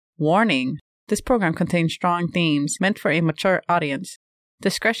Warning: this program contains strong themes meant for a mature audience.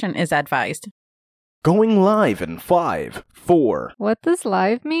 Discretion is advised. Going live in 5, 4. What does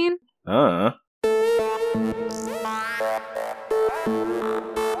live mean?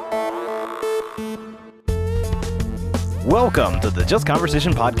 Welcome to the Just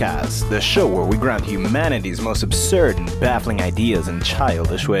Conversation Podcast, the show where we ground humanity's most absurd and baffling ideas in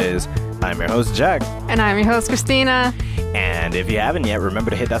childish ways. I'm your host, Jack. And I'm your host, Christina. And if you haven't yet, remember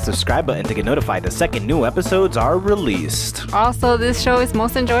to hit that subscribe button to get notified the second new episodes are released. Also, this show is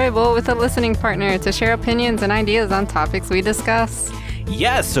most enjoyable with a listening partner to share opinions and ideas on topics we discuss.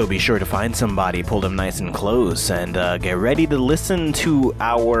 Yes, so be sure to find somebody, pull them nice and close, and get ready to listen to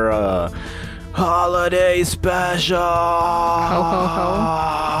our holiday special. Ho, ho, ho.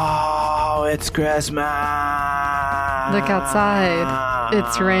 Oh, it's Christmas. Look outside.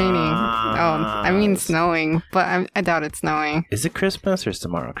 It's raining. Oh, I mean snowing, but I doubt it's snowing. Is it Christmas or is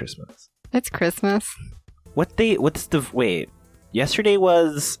tomorrow Christmas? It's Christmas. Wait, yesterday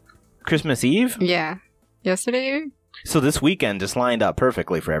was Christmas Eve? Yeah. Yesterday? So this weekend just lined up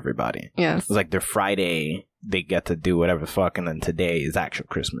perfectly for everybody. Yes. It was like their Friday, they get to do whatever the fuck, and then today is actual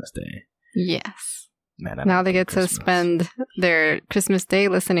Christmas Day. Yes. Man, now they get to spend their Christmas Day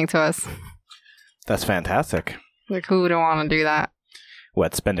listening to us. That's fantastic. Like, who wouldn't want to do that?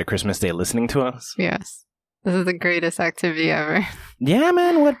 What, spend a Christmas Day listening to us? Yes. This is the greatest activity ever. Yeah,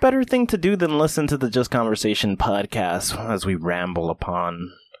 man, what better thing to do than listen to the Just Conversation podcast as we ramble about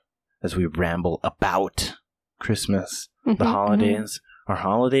Christmas, the holidays, our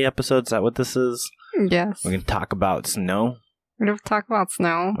holiday episodes. Is that what this is? Yes. We're going to talk about snow. We're going to talk about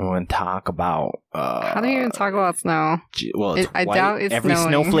snow. We're going to talk about... How do you even talk about snow? I doubt it's every snowing.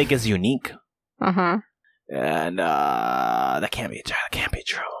 snowflake is unique. Uh-huh. And that can't be true.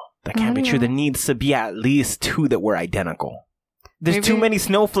 That can't be true. There needs to be at least 2 that were identical. There's too many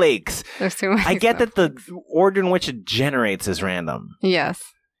snowflakes. There's too many. I get that the order in which it generates is random. Yes.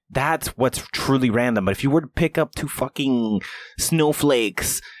 That's what's truly random. But if you were to pick up 2 fucking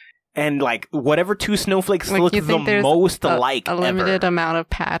snowflakes and like whatever 2 snowflakes look the most alike a limited amount of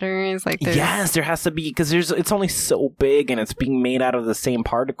patterns, like yes, there has to be, because it's only so big and it's being made out of the same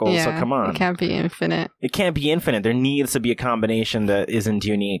particles. Yeah, so come on, it can't be infinite. It can't be infinite. There needs to be a combination that isn't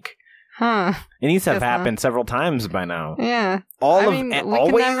unique. Huh? It needs to have happened several times by now. Yeah. We always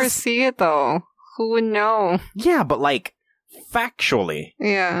can never see it though. Who would know? Yeah, but like factually,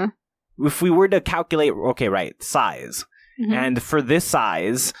 yeah. If we were to calculate, size. Mm-hmm. And for this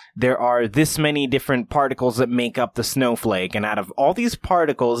size, there are this many different particles that make up the snowflake. And out of all these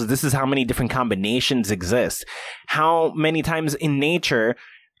particles, this is how many different combinations exist. How many times in nature,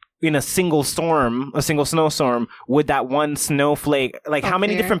 in a single snowstorm, would that one snowflake, like how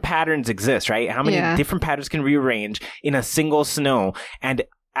many different patterns exist, right? How many different patterns can rearrange in a single snow? And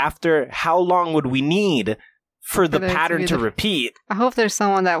after how long would we need for the pattern to repeat? I hope there's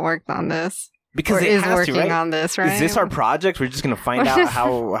someone that worked on this. Because it is has working to, right? on this, right? Is this our project? We're just going to find out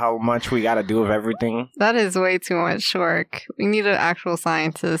how much we got to do of everything? That is way too much work. We need an actual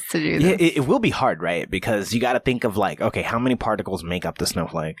scientist to do this. Yeah, it will be hard, right? Because you got to think of like, okay, how many particles make up the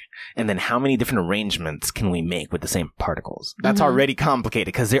snowflake? And then how many different arrangements can we make with the same particles? That's already complicated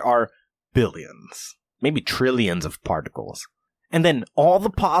because there are billions, maybe trillions of particles. And then all the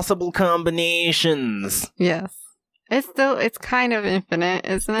possible combinations. Yes. It's kind of infinite,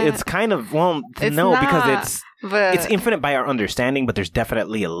 isn't it? It's kind of, because it's infinite by our understanding, but there's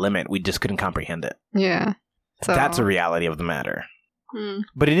definitely a limit. We just couldn't comprehend it. Yeah. So. That's a reality of the matter.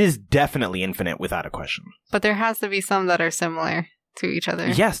 But it is definitely infinite without a question. But there has to be some that are similar to each other.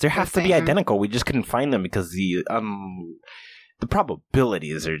 Yes, there has to be identical. We just couldn't find them because the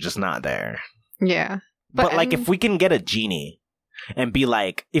probabilities are just not there. Yeah. But like if we can get a genie and be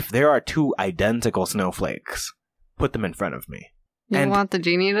like, if there are 2 identical snowflakes, put them in front of me. You want the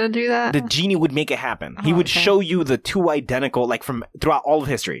genie to do that? The genie would make it happen. He would show you the 2 identical, like from throughout all of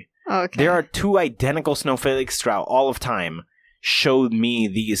history. Okay. There are 2 identical snowflakes throughout all of time. Show me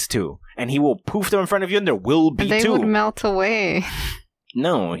these 2. And he will poof them in front of you and there will be 2. They would melt away.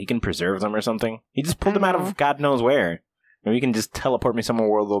 No, he can preserve them or something. He just pulled them out of God knows where. Maybe you can just teleport me somewhere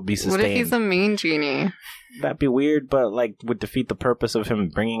where they'll be sustained. What if he's a mean genie? That'd be weird, but like would defeat the purpose of him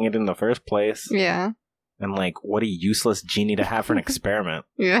bringing it in the first place. Yeah. And like, what a useless genie to have for an experiment.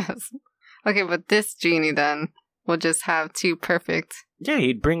 Yes. Okay, but this genie then will just have 2 perfect... Yeah,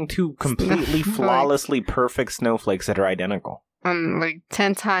 he'd bring 2 completely flawlessly perfect snowflakes that are identical. Like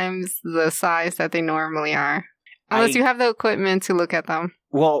 10 times the size that they normally are. Unless you have the equipment to look at them.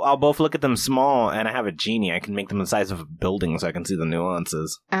 Well, I'll both look at them small, and I have a genie. I can make them the size of a building so I can see the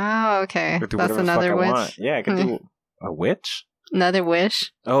nuances. Oh, okay. That's another witch? Yeah, I can do a witch. Another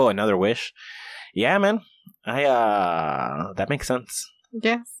wish. Oh, another wish. Yeah, man. That makes sense.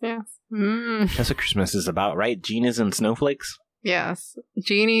 Yes. That's what Christmas is about, right? Genies and snowflakes? Yes.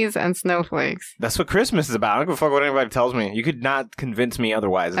 Genies and snowflakes. That's what Christmas is about. I don't give a fuck what anybody tells me. You could not convince me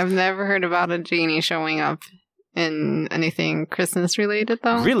otherwise. I've never heard about a genie showing up in anything Christmas related,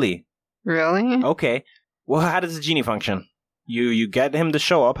 though. Really? Really? Okay. Well, how does the genie function? You get him to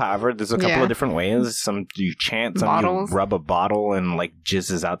show up, however, there's a couple of different ways. Some you chant, some Bottles. you rub a bottle and like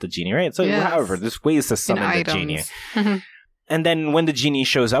jizzes out the genie, right? So Yes. however, there's ways to summon the genie. items. And then when the genie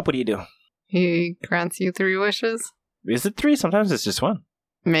shows up, what do? He grants you 3 wishes. Is it 3? Sometimes it's just 1.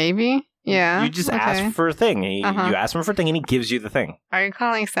 Maybe. Yeah. You just okay. ask for a thing. You ask him for a thing and he gives you the thing. Are you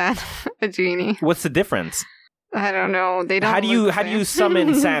calling Santa a genie? What's the difference? I don't know. They don't. How do you look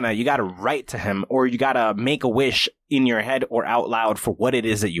summon Santa? You got to write to him, or you got to make a wish in your head or out loud for what it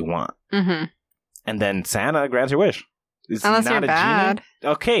is that you want, Mm-hmm. and then Santa grants your wish. It's Unless not you're a bad.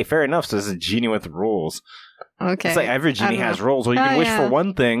 genie. Okay, fair enough. So it's a genie with rules. Okay. It's like every I genie don't has know. rules. Well, you can wish yeah. for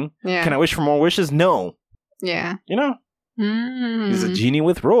one thing. Yeah. Can I wish for more wishes? No. Yeah. You know, he's a Mm. genie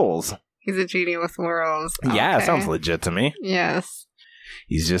with rules. He's a genie with rules. Yeah, it Okay. sounds legit to me. Yes.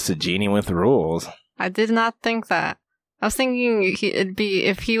 He's just a genie with rules. I did not think that. I was thinking it'd be,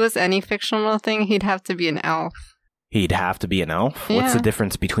 if he was any fictional thing, he'd have to be an elf. He'd have to be an elf? What's Yeah. the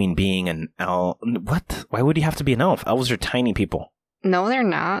difference between being an elf? What? Why would he have to be an elf? Elves are tiny people. No, they're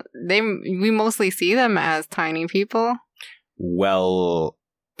not. We mostly see them as tiny people. Well,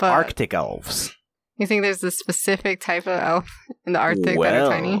 But Arctic elves. you think there's a specific type of elf in the Arctic that are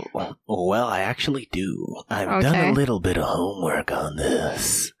tiny? Well, I actually do. I've done Okay. a little bit of homework on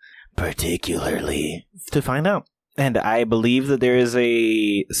this, particularly to find out. And I believe that there is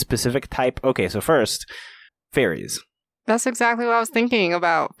a specific type. Okay, so first, fairies. That's exactly what I was thinking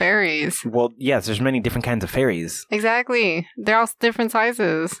about. Fairies. Well, yes, there's many different kinds of fairies. Exactly. They're all different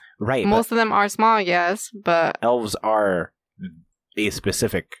sizes. Right. Most of them are small, yes, but elves are a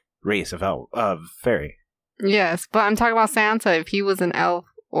specific race of fairy. yes. But I'm talking about Santa. If he was an elf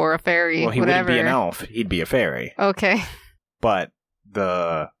or a fairy, Well, he whatever. wouldn't be an elf. He'd be a fairy. Okay. But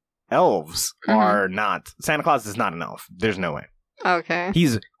the elves Mhm. are not. Santa Claus is not an elf. There's no way. Okay.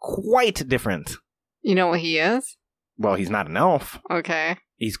 He's quite different. You know what he is? Well, he's not an elf. Okay.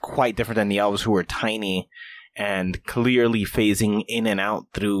 He's quite different than the elves who are tiny and clearly phasing in and out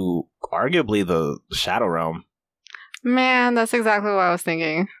through arguably the Shadow Realm. Man, that's exactly what I was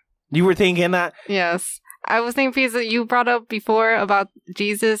thinking. You were thinking that? Yes. I was thinking because you brought up before about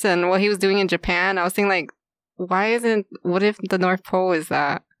Jesus and what he was doing in Japan. I was thinking, like, what if the North Pole is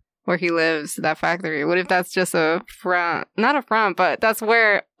that? Where he lives, that factory. What if that's just a front? Not a front, but that's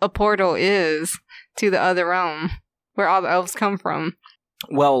where a portal is to the other realm, where all the elves come from.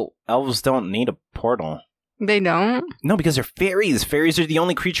 Well, elves don't need a portal. They don't? No, because they're fairies. Fairies are the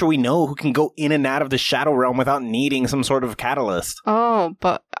only creature we know who can go in and out of the Shadow Realm without needing some sort of catalyst. Oh,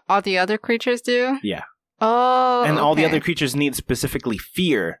 but all the other creatures do? Yeah. Oh, And all the okay. other creatures need specifically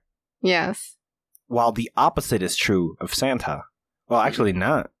fear, Yes. while the opposite is true of Santa. Well, actually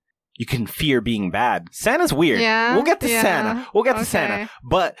not. You can fear being bad. Santa's weird. Yeah, We'll get to yeah, Santa. We'll get to okay. Santa.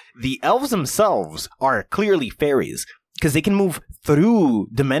 But the elves themselves are clearly fairies because they can move through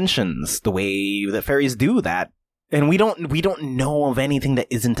dimensions the way that fairies do that. And we don't know of anything that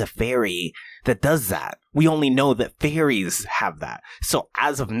isn't a fairy that does that. We only know that fairies have that. So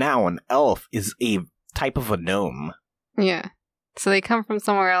as of now, an elf is a type of a gnome. Yeah. So they come from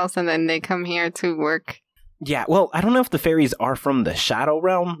somewhere else and then they come here to work. Yeah, well, I don't know if the fairies are from the Shadow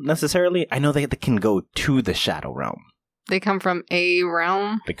Realm necessarily. I know they can go to the Shadow Realm. They come from a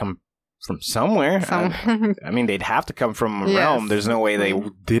realm. They come from somewhere. I mean, they'd have to come from a Yes. realm. There's no way they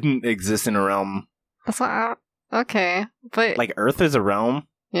didn't exist in a realm. That's what okay. But Like, Earth is a realm.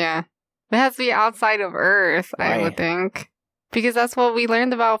 yeah. It has to be outside of Earth, Why? I would think. Because that's what we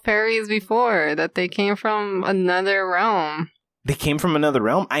learned about fairies before, that they came from another realm. They came from another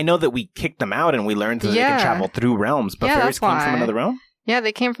realm? I know that we kicked them out and we learned that they Yeah. can travel through realms, but Yeah, fairies that's came from why. another realm? Yeah,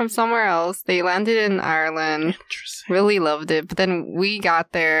 they came from somewhere else. They landed in Ireland. Interesting. Really loved it. But then we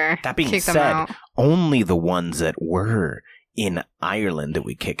got there, That being kicked them said, out. only the ones that were in Ireland did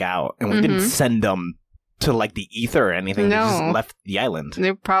we kick out. And we didn't Mhm. send them to, like, the ether or anything. They just No. left the island.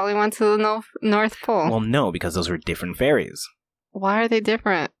 They probably went to the North Pole. Well, no, because those were different fairies. Why are they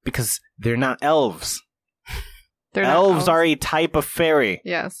different? Because they're not elves. They're not Elves are a type of fairy,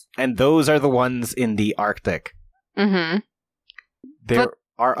 Yes. and those are the ones in the Arctic. Mm-hmm. There But-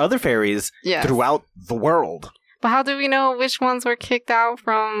 are other fairies Yes. throughout the world. But how do we know which ones were kicked out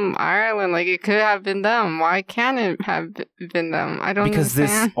from Ireland? Like, it could have been them. Why can't it have been them? I don't Because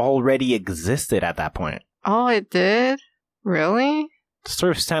understand. this already existed at that point. Oh, it did? Really? The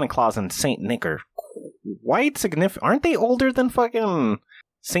story of Santa Claus and Saint Nick are quite significant. Aren't they older than fucking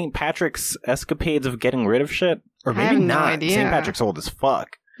St. Patrick's escapades of getting rid of shit? Or maybe I have no not. idea. St. Patrick's old as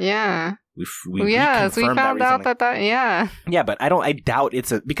fuck. Yeah. We Yes, we reconfirmed found out recently. that yeah. Yeah, but I doubt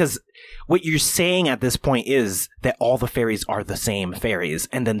it's because what you're saying at this point is that all the fairies are the same fairies,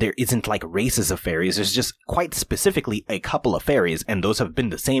 and then there isn't like races of fairies. There's just quite specifically a couple of fairies, and those have been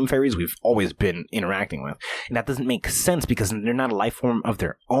the same fairies we've always been interacting with. And that doesn't make sense because they're not a life form of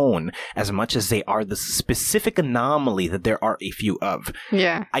their own as much as they are the specific anomaly that there are a few of.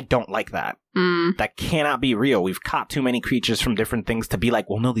 Yeah. I don't like that. Mm. That cannot be real. We've caught too many creatures from different things to be like,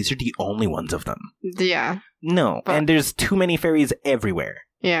 well, no, these are the only ones of them. Yeah. No, But- and there's too many fairies everywhere.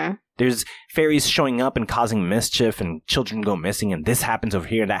 Yeah. There's fairies showing up and causing mischief, and children go missing, and this happens over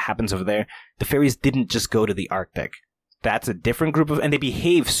here, and that happens over there. The fairies didn't just go to the Arctic. That's a different group of, and they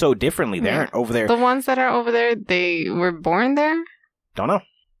behave so differently. They Yeah. aren't over there. The ones that are over there, they were born there? Don't know.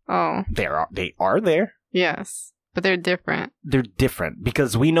 Oh, They are there. yes. But they're different. They're different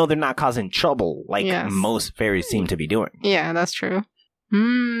because we know they're not causing trouble like Yes. most fairies seem to be doing. Yeah, that's true.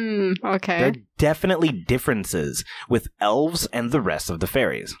 Okay. There are definitely differences with elves and the rest of the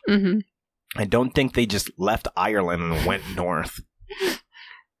fairies. Mm-hmm. I don't think they just left Ireland and went north.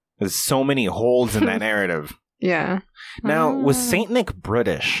 There's so many holes in that narrative. Yeah. Now, was Ah. Saint Nick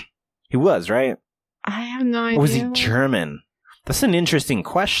British? He was, right? I have no idea. Or was he German? That's an interesting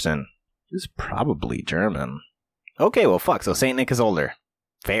question. He was probably German. Okay, well, fuck. So Saint Nick is older.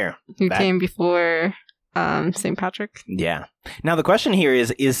 Fair. Who That- came before St. Patrick? Yeah. Now, the question here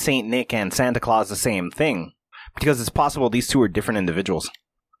is Saint Nick and Santa Claus the same thing? Because it's possible these two are different individuals.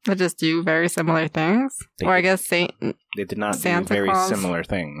 That just do very similar things? They Or I did. guess Saint... They did not Santa do very Claus. similar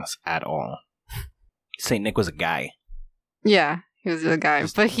things at all. Saint Nick was a guy. Yeah, he was a guy.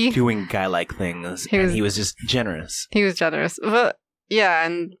 Just But he doing guy-like things, He and was- he was just generous. was generous. But yeah,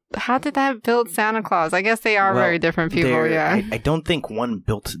 and how did that build Santa Claus? I guess they are Well, very different people, They're- yeah. I don't think one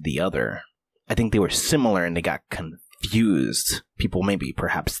built the other. I think they were similar and they got confused. People maybe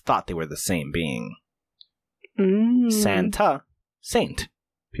perhaps thought they were the same being. Mm. Santa, Saint.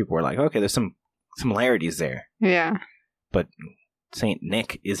 People were like, okay, there's some similarities there. Yeah. But Saint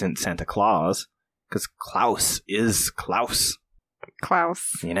Nick isn't Santa Claus, because Klaus is Klaus,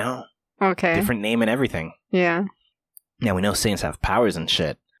 Klaus. you know? Okay. Different name and everything. Yeah. Now, we know saints have powers and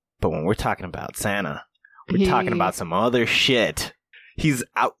shit, but when we're talking about Santa, we're He- talking about some other shit. He's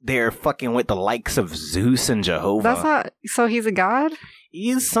out there fucking with the likes of Zeus and Jehovah. That's not... So he's a god?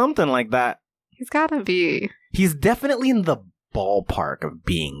 He's something like that. He's gotta be. He's definitely in the ballpark of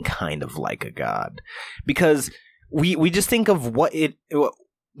being kind of like a god. Because we just think of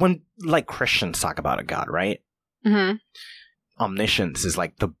when like Christians talk about a god, right? Mm-hmm. Omniscience is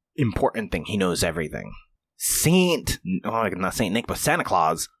like the important thing. He knows everything. Not Saint Nick, but Santa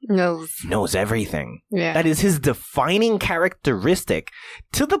Claus knows everything. Yeah. That is his defining characteristic,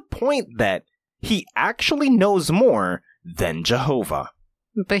 to the point that he actually knows more than Jehovah.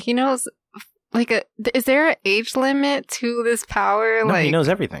 But he knows... Like, is there an age limit to this power? No, like, he knows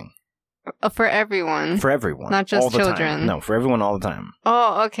everything. For everyone. For everyone. Not just all the children. Time. No, for everyone all the time.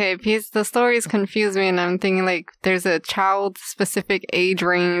 Oh, okay. Because the stories confuse me, and I'm thinking like there's a child-specific age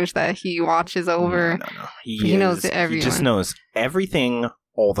range that he watches over. No. He knows He just everyone. knows everything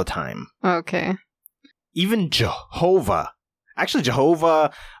all the time. Okay. Even Jehovah. Actually,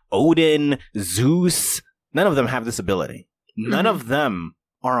 Jehovah, Odin, Zeus, none of them have this ability. None Mhm. of them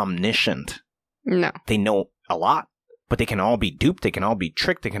are omniscient. No. They know a lot, but they can all be duped, they can all be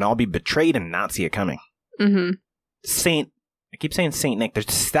tricked, they can all be betrayed and not see it coming. Mm-hmm. I keep saying Saint Nick.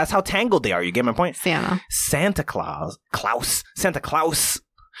 That's how tangled they are. You get my point? Santa. Santa Claus.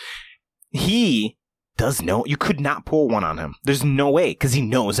 He does know. You could not pull one on him. There's no way, because he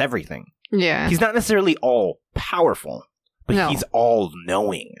knows everything. Yeah. He's not necessarily all powerful, but No. he's all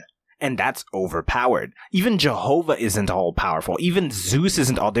knowing. And that's overpowered. Even Jehovah isn't all powerful. Even Zeus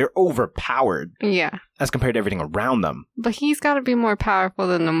isn't all. They're overpowered Yeah. as compared to everything around them. But he's got to be more powerful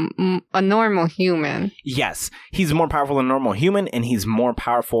than a normal human. Yes, he's more powerful than a normal human, and he's more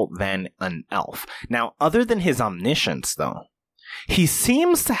powerful than an elf. Now, other than his omniscience, though, he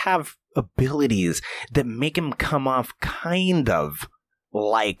seems to have abilities that make him come off kind of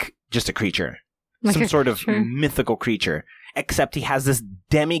like just a creature. Like Some a sort of creature? mythical creature. Except he has this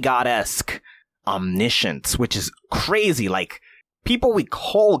demigod-esque omniscience, which is crazy. Like, people we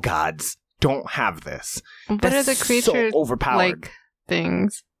call gods don't have this. What That's are the creatures so overpowered. like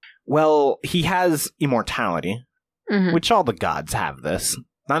things? Well, he has immortality, Mm-hmm. which all the gods have this.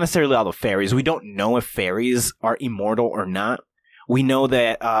 Not necessarily all the fairies. We don't know if fairies are immortal or not. We know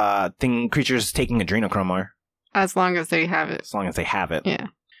that creatures taking adrenochrome are. As long as they have it. As long as they have it. Yeah.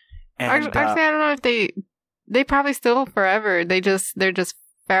 And, Actually, I don't know if they probably still forever. They're just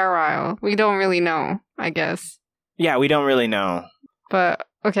feral. We don't really know, I guess. Yeah, we don't really know. But,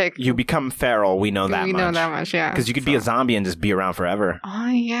 okay. You become feral, we know that much. We know that much, yeah. Because you could be a zombie and just be around forever. Oh,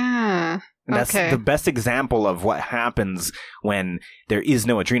 yeah. And that's the best example of what happens when there is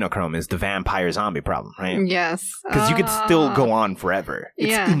no adrenochrome is the vampire zombie problem, right? Yes. Because you could still go on forever.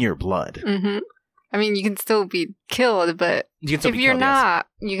 It's in your blood. Mm-hmm. I mean, you can still be killed, but if you're not,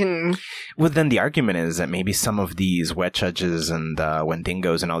 you can... Well, then the argument is that maybe some of these Wetchudges and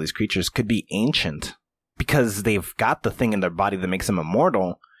Wendigos and all these creatures could be ancient because they've got the thing in their body that makes them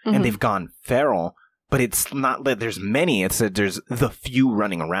immortal, and they've gone feral. But it's not that there's many, it's that there's the few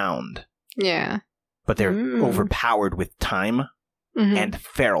running around. Yeah. But they're overpowered with time and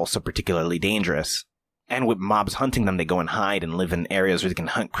feral, so particularly dangerous. And with mobs hunting them, they go and hide and live in areas where they can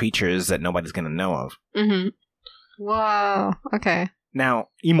hunt creatures that nobody's going to know of. Mm-hmm. Wow. Okay. Now,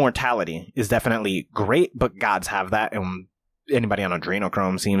 immortality is definitely great, but gods have that, and anybody on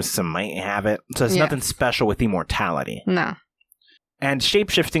adrenochrome seems to might have it. So there's nothing special with immortality. No. And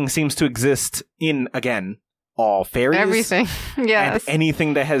shapeshifting seems to exist in, again, all fairies. Everything. Yes. And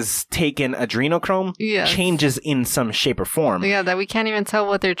anything that has taken adrenochrome changes in some shape or form. Yeah, that we can't even tell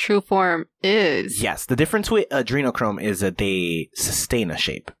what their true form is. Yes. The difference with adrenochrome is that they sustain a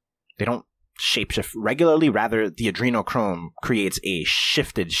shape. They don't shapeshift regularly. Rather, the adrenochrome creates a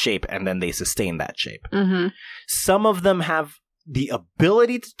shifted shape and then they sustain that shape. Mm-hmm. Some of them have the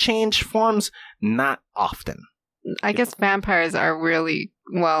ability to change forms, not often. I guess vampires are really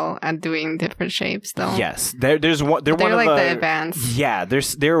well at doing different shapes, though. Yes, there's one. They're one like of the advanced. Yeah,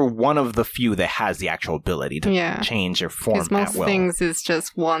 they're one of the few that has the actual ability to change their form. Because most things is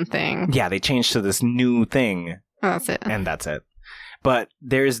just one thing. Yeah, they change to this new thing. That's it. And that's it. But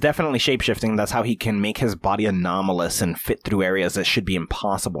there's definitely shapeshifting. That's how he can make his body anomalous and fit through areas that should be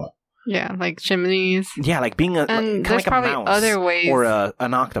impossible. Yeah, like chimneys. Yeah, like being and kind of like probably a mouse other ways. or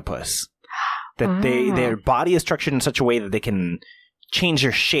an octopus. That their body is structured in such a way that they can change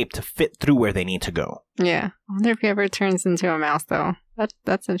their shape to fit through where they need to go. Yeah. I wonder if he ever turns into a mouse, though.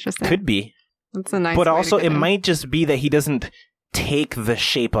 That's interesting. Could be. That's a nice But way also, to get it him. might just be that he doesn't take the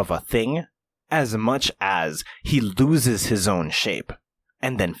shape of a thing as much as he loses his own shape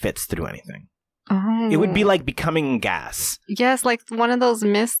and then fits through anything. Oh. It would be like becoming gas. Yes, like one of those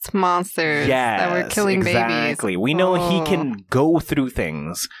mist monsters that were killing babies. Exactly. We know he can go through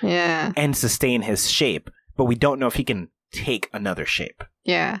things and sustain his shape, but we don't know if he can take another shape.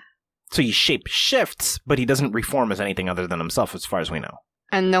 Yeah. So he shape shifts, but he doesn't reform as anything other than himself as far as we know.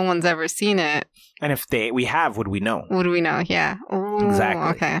 And no one's ever seen it. And if we have, would we know? Would we know? Yeah. Ooh, exactly.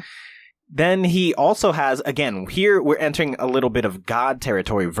 Okay. Then he also has, again, here we're entering a little bit of God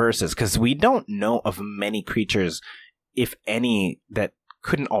territory versus, because we don't know of many creatures, if any, that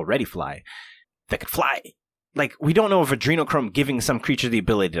couldn't already fly, that could fly. Like, we don't know of adrenochrome giving some creature the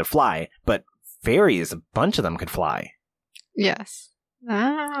ability to fly, but fairies, a bunch of them could fly. Yes.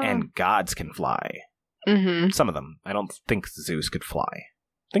 And gods can fly. Mm-hmm. Some of them. I don't think Zeus could fly.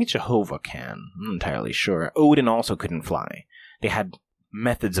 I think Jehovah can. I'm not entirely sure. Odin also couldn't fly. They had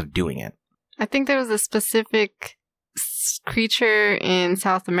methods of doing it. I think there was a specific creature in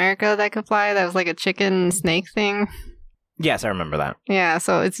South America that could fly. That was like a chicken snake thing. Yes, I remember that. Yeah,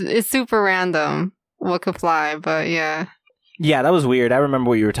 so it's super random what could fly, but yeah. Yeah, that was weird. I remember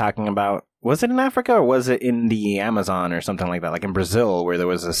what you were talking about. Was it in Africa or was it in the Amazon or something like that? Like in Brazil where there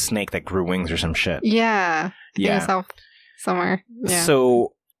was a snake that grew wings or some shit. Yeah. Yeah. Somewhere. Yeah.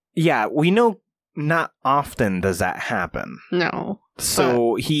 So, yeah, we know not often does that happen. No.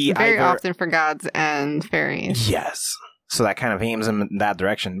 So he very often for gods and fairies. Yes. So that kind of aims him in that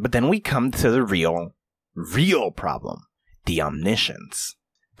direction. But then we come to the real problem. The omniscience.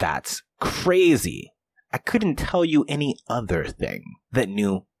 That's crazy. I couldn't tell you any other thing that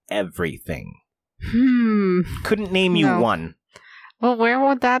knew everything. Couldn't name you one. Well, where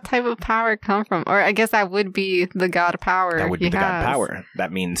would that type of power come from? Or I guess that would be the god power. That would be the god power.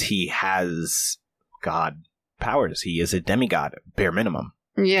 That means he has god powers. He is a demigod, bare minimum.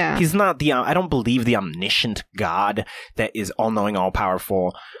 Yeah. He's not I don't believe the omniscient god that is all-knowing,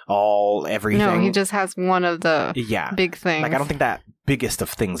 all-powerful, everything. No, he just has one of the big things. Like, I don't think that biggest of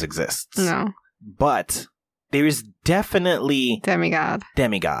things exists. No. But there is definitely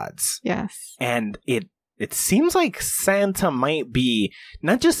demigods. Yes. And it seems like Santa might be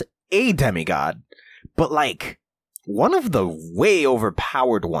not just a demigod, but like one of the way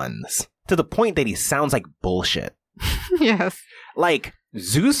overpowered ones, to the point that he sounds like bullshit. Yes. Like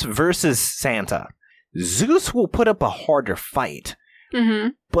Zeus versus Santa. Zeus will put up a harder fight,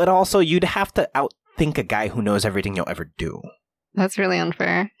 but also you'd have to think a guy who knows everything you'll ever do. That's really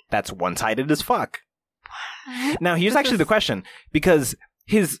unfair. That's one-sided as fuck. Now, here's actually the question. Because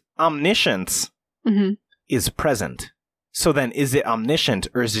his omniscience is present. So then, is it omniscient,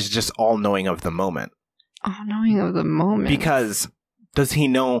 or is it just all-knowing of the moment? All-knowing of the moment. Because does he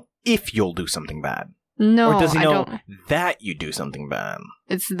know if you'll do something bad? No, or does he know that you do something bad?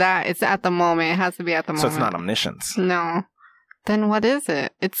 It's at the moment. It has to be at the moment. So it's not omniscience. No. Then what is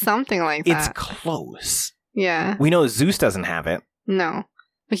it? It's something like that. It's close. Yeah. We know Zeus doesn't have it. No.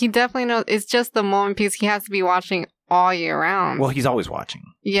 But he definitely knows. It's just the moment piece. He has to be watching all year round. Well, he's always watching.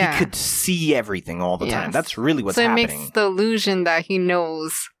 Yeah. He could see everything all the time. That's really what's happening. So it makes the illusion that he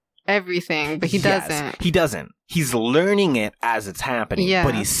knows everything, but he doesn't. He doesn't. He's learning it as it's happening,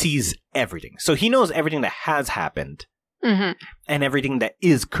 but he sees everything. So he knows everything that has happened and everything that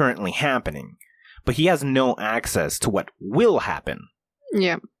is currently happening, but he has no access to what will happen.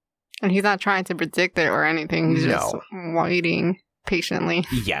 Yeah. And he's not trying to predict it or anything. He's just waiting patiently.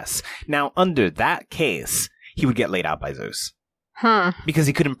 Yes. Now, under that case, he would get laid out by Zeus. Huh. Because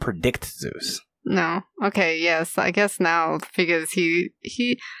he couldn't predict Zeus. No. Okay, yes. I guess now, because he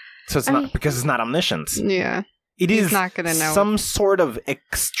So it's not because it's not omniscience. Yeah. He's not gonna know. Some sort of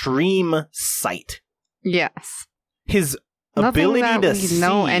extreme sight. Yes. His ability to see.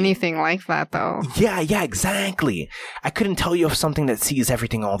 Know anything like that, though. Yeah, exactly. I couldn't tell you of something that sees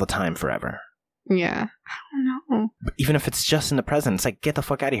everything all the time forever. Yeah. I don't know. But even if it's just in the present, it's like, get the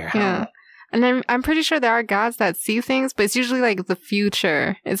fuck out of here. Yeah. And I'm pretty sure there are gods that see things, but it's usually like the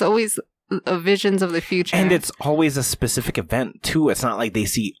future. It's always visions of the future. And it's always a specific event, too. It's not like they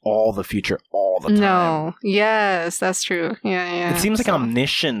see all the future all the time. No. Yes, that's true. Yeah. It seems like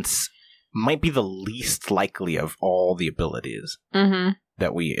omniscience might be the least likely of all the abilities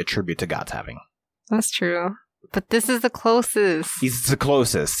that we attribute to gods having. That's true. But this is the closest. He's the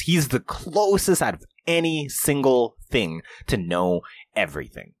closest. He's the closest out of any single thing to know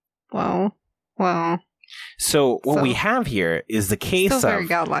everything. Well. So what we have here is the case still very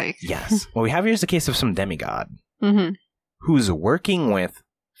godlike. Yes. What we have here is the case of some demigod who's working with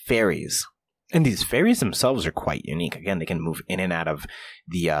fairies. And these fairies themselves are quite unique. Again, they can move in and out of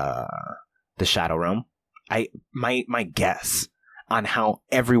the Shadow Realm. My guess on how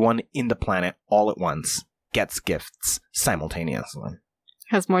everyone in the planet all at once gets gifts simultaneously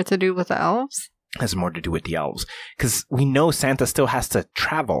has more to do with the elves? Has more to do with the elves. Because we know Santa still has to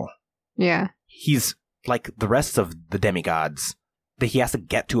travel. Yeah. He's like the rest of the demigods, that he has to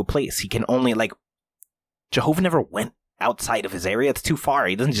get to a place. He can only, Jehovah never went outside of his area. It's too far.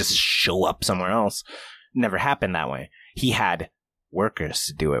 He doesn't just show up somewhere else. Never happened that way. He had workers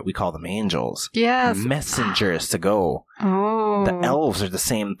to do it. We call them angels. Yes. Messengers to go. Oh. The elves are the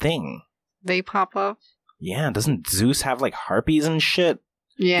same thing. They pop up? Yeah. Doesn't Zeus have, harpies and shit?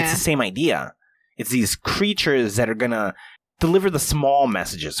 Yeah. It's the same idea. It's these creatures that are gonna deliver the small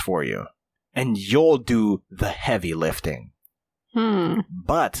messages for you. And you'll do the heavy lifting.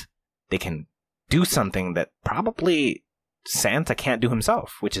 But they can do something that probably Santa can't do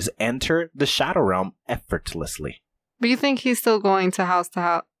himself, which is enter the Shadow Realm effortlessly. But you think he's still going to house,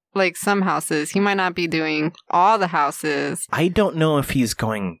 some houses? He might not be doing all the houses. I don't know if he's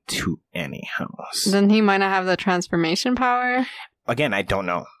going to any house. Then he might not have the transformation power? Again, I don't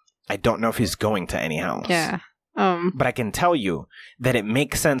know. I don't know if he's going to any house. Yeah. But I can tell you that it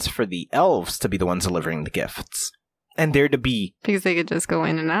makes sense for the elves to be the ones delivering the gifts. And there to be... Because they could just go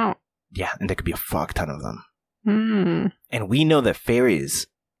in and out. Yeah, and there could be a fuck ton of them. And we know that fairies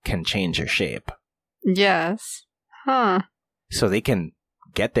can change their shape. Yes. Huh. So they can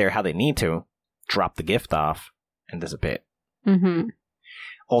get there how they need to, drop the gift off, and dissipate.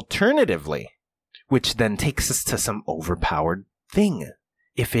 Alternatively, which then takes us to some overpowered thing.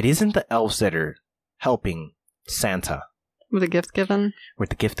 If it isn't the elves that are helping Santa with the gift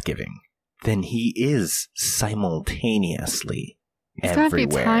giving, then he is simultaneously It's everywhere. Gotta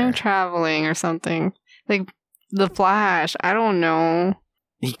be time traveling or something. Like the Flash. I don't know.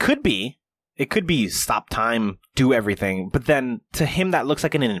 He could be. It could be stop time, do everything. But then to him, that looks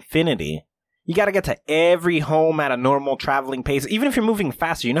like an infinity. You gotta get to every home at a normal traveling pace. Even if you're moving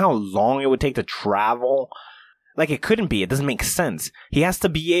faster, you know how long it would take to travel? It couldn't be. It doesn't make sense. He has to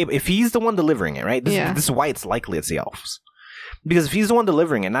be able... If he's the one delivering it, right? This is why it's likely it's the elves. Because if he's the one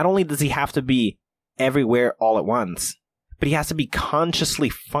delivering it, not only does he have to be everywhere all at once, but he has to be consciously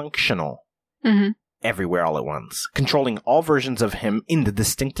functional everywhere all at once, controlling all versions of him in the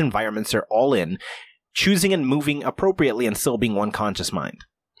distinct environments they're all in, choosing and moving appropriately and still being one conscious mind.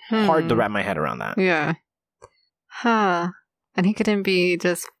 Hard to wrap my head around that. Yeah. Huh. And he couldn't be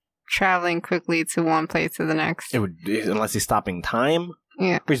just traveling quickly to one place to the next. It would, unless he's stopping time,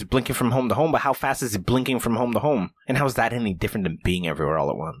 Yeah. Or he's blinking from home to home, but how fast is he blinking from home to home? And how is that any different than being everywhere all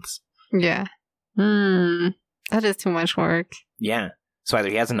at once? Yeah. That is too much work. Yeah. So either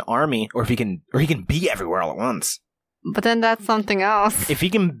he has an army, or he can be everywhere all at once. But then that's something else. If he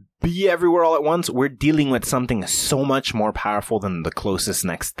can be everywhere all at once, we're dealing with something so much more powerful than the closest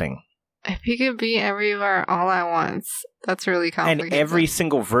next thing. If he could be everywhere all at once, that's really complicated. And every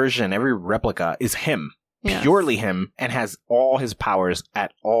single version, every replica is him. Yes. Purely him, and has all his powers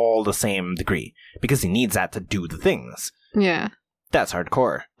at all the same degree. Because he needs that to do the things. Yeah. That's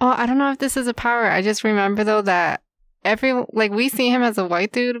hardcore. Oh, I don't know if this is a power. I just remember, though, that we see him as a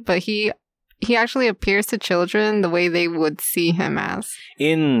white dude, but he actually appears to children the way they would see him as.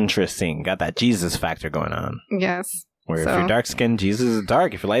 Interesting. Got that Jesus factor going on. Yes. Where if you're dark skinned, Jesus is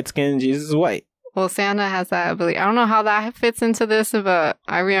dark. If you're light skinned, Jesus is white. Well, Santa has that ability. I don't know how that fits into this, but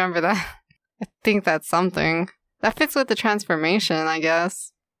I remember that. I think that's something. That fits with the transformation, I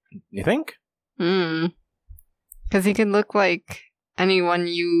guess. You think? Because he can look like anyone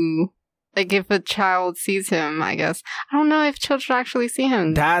you... Like, if a child sees him, I guess. I don't know if children actually see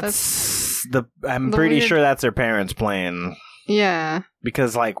him. I'm pretty sure that's their parents playing. Yeah.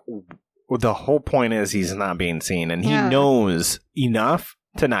 Because, like, the whole point is he's not being seen, and he knows enough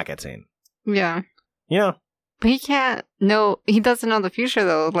to not get seen. Yeah. Yeah. But he can't know... He doesn't know the future,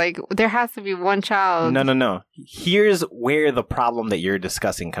 though. Like, there has to be one child. No. Here's where the problem that you're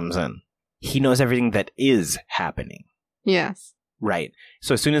discussing comes in. He knows everything that is happening. Yes. Right.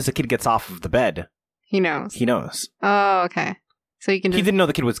 So as soon as the kid gets off of the bed... He knows. He knows. Oh, okay. So he can just... He didn't know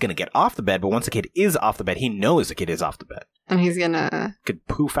the kid was going to get off the bed, but once the kid is off the bed, he knows the kid is off the bed. And he's gonna... Could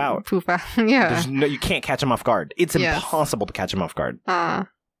poof out. Yeah. You can't catch him off guard. It's impossible to catch him off guard.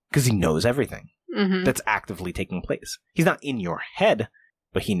 Because he knows everything that's actively taking place. He's not in your head,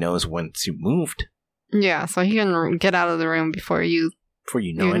 but he knows once you moved. Yeah, so he can get out of the room before you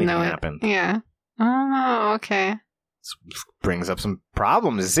know anything happened. Yeah. Oh, okay. This brings up some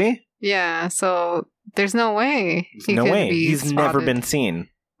problems, you see? Yeah, so there's no way. He's spotted. Never been seen.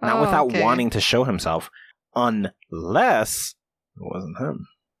 Not without wanting to show himself. Unless it wasn't him.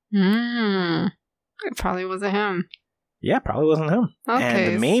 It probably wasn't him. Yeah, probably wasn't him.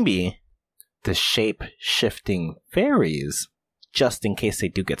 Okay. And maybe the shape-shifting fairies, just in case they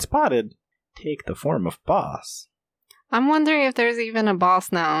do get spotted, take the form of boss. I'm wondering if there's even a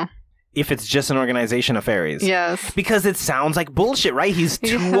boss now. If it's just an organization of fairies. Yes. Because it sounds like bullshit, right? He's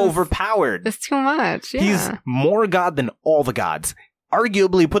too overpowered. It's too much, yeah. He's more god than all the gods,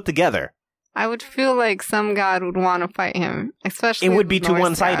 arguably put together. I would feel like some god would want to fight him, especially It would be too Norse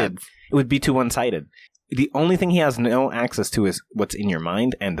one-sided. gods. It would be too one-sided. The only thing he has no access to is what's in your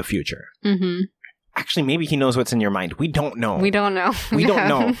mind and the future. Mm-hmm. Actually, maybe he knows what's in your mind. We don't know. We don't know. We don't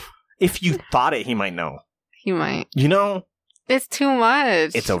know. If you thought it, he might know. He might. You know? It's too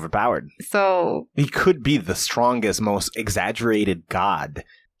much. It's overpowered. So... He could be the strongest, most exaggerated god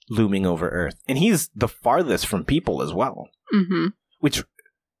looming over Earth. And he's the farthest from people as well. Mm-hmm. Which,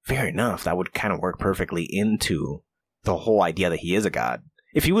 fair enough, that would kind of work perfectly into the whole idea that he is a god.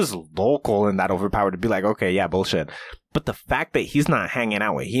 If he was local and that overpowered, it'd be like, okay, yeah, bullshit. But the fact that he's not hanging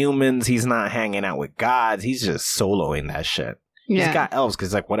out with humans, he's not hanging out with gods, he's just soloing that shit. Yeah. He's got elves,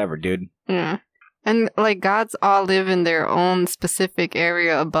 because like, whatever, dude. Yeah. And, like, gods all live in their own specific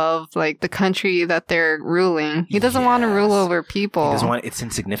area above, like, the country that they're ruling. He doesn't want to rule over people. He doesn't want... It's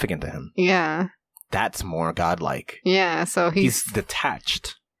insignificant to him. Yeah. That's more godlike. Yeah, so he's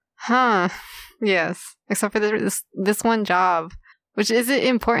detached. Huh. Yes. Except for this one job. Which, is it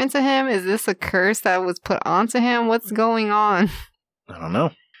important to him? Is this a curse that was put onto him? What's going on? I don't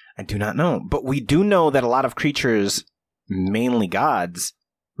know. I do not know. But we do know that a lot of creatures, mainly gods,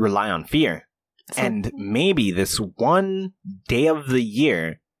 rely on fear. And maybe this one day of the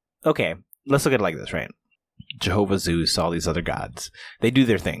year... Okay, let's look at it like this, right? Jehovah, Zeus, all these other gods. They do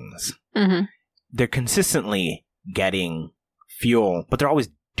their things. Mm-hmm. They're consistently getting fuel, but they're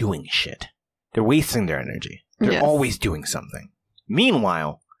always doing shit. They're wasting their energy. They're always doing something.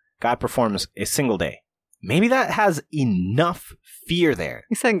 Meanwhile, God performs a single day. Maybe that has enough fear there.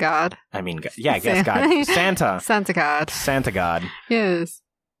 You said God. I mean, yeah, I guess God. Santa. Santa God. Santa God. Yes.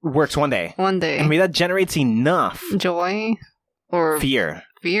 Works one day. One day. And maybe that generates enough joy or fear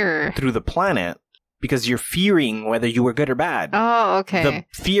through the planet because you're fearing whether you were good or bad. Oh, okay.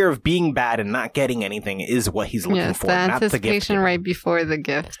 The fear of being bad and not getting anything is what he's looking for. The not anticipation the gift right before the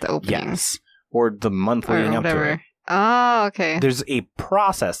gift opening. Yes. Or the month leading up to it. Oh, okay. There's a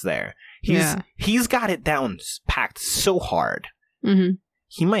process there. He's got it down packed so hard. Mm-hmm.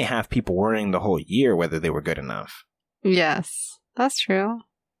 He might have people worrying the whole year whether they were good enough. Yes, that's true.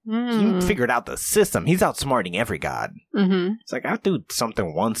 He figured out the system. He's outsmarting every god. Mm-hmm. It's like, I'll do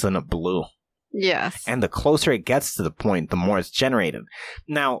something once in a blue. Yes. And the closer it gets to the point, the more it's generated.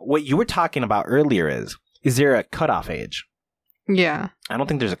 Now, what you were talking about earlier is there a cutoff age? Yeah. I don't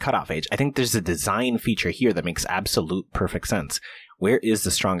think there's a cutoff age. I think there's a design feature here that makes absolute perfect sense. Where is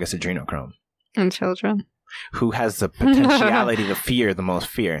the strongest adrenochrome? And children. Who has the potentiality to fear the most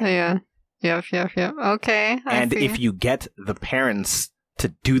fear? Yeah. Yep. Okay. And if you get the parents to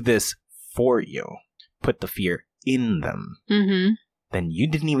do this for you, put the fear in them, then you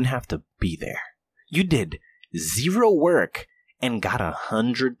didn't even have to be there. You did zero work and got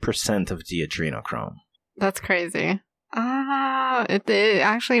 100% of the adrenochrome. That's crazy. It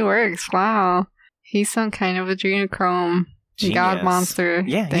actually works. Wow. He's some kind of adrenochrome god monster.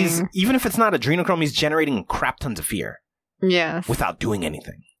 Yeah, thing. Even if it's not adrenochrome, he's generating crap tons of fear. Yes. Without doing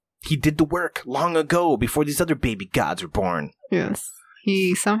anything. He did the work long ago, before these other baby gods were born. Yes.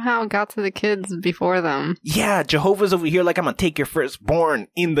 He somehow got to the kids before them. Yeah, Jehovah's over here like, I'm gonna take your firstborn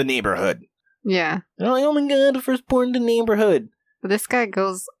in the neighborhood. Yeah. They're like, oh my god, the firstborn in the neighborhood. But this guy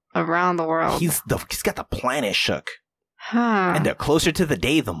goes around the world. He's got the planet shook. Huh. And the closer to the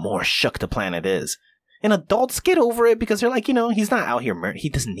day, the more shook the planet is. And adults get over it because they're like, he's not out here murdering. He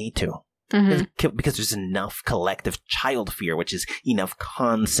doesn't need to. Because there's enough collective child fear, which is enough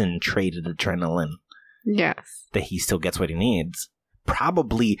concentrated adrenaline. Yes. That he still gets what he needs.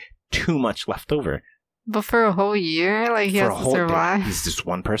 Probably too much left over. But for a whole year, like, he has to survive. He's just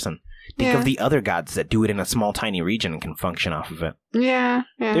one person. Think of the other gods that do it in a small, tiny region and can function off of it. Yeah.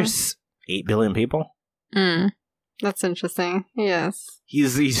 There's 8 billion people. That's interesting. Yes.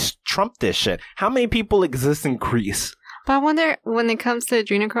 He's trumped this shit. How many people exist in Greece? But I wonder, when it comes to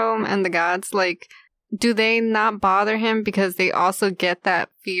adrenochrome and the gods, like, do they not bother him because they also get that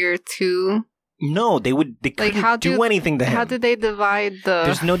fear too? No, they couldn't do anything to him. How did they divide the...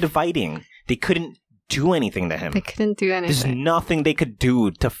 There's no dividing. They couldn't do anything to him. They couldn't do anything. There's nothing they could do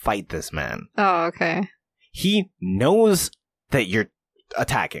to fight this man. Oh, okay. He knows that you're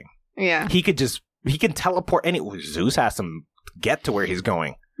attacking. Yeah. He can teleport Zeus has to get to where he's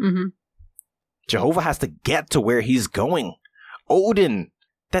going. Jehovah has to get to where he's going. Odin,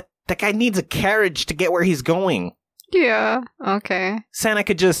 that guy needs a carriage to get where he's going. Yeah, okay. Santa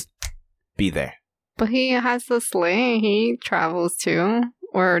could just be there. But he has the sleigh he travels to.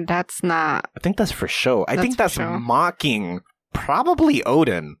 Or that's not... I think that's for show. I think that's mocking probably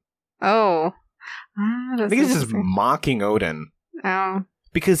Odin. Oh. I think it's just mocking Odin. Oh.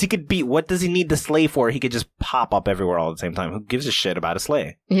 Because he could be... What does he need the sleigh for? He could just pop up everywhere all at the same time. Who gives a shit about a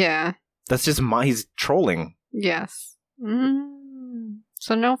sleigh? Yeah. That's just... He's trolling. Yes.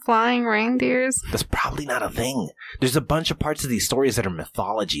 So no flying reindeers? That's probably not a thing. There's a bunch of parts of these stories that are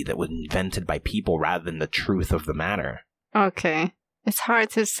mythology that was invented by people rather than the truth of the matter. Okay. It's hard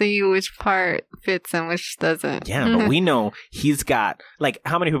to see which part fits and which doesn't. Yeah, but we know he's got... Like,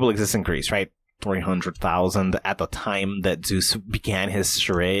 how many people exist in Greece, right? 300,000 at the time that Zeus began his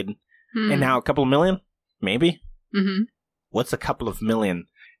charade. And now a couple of million? Maybe? What's a couple of million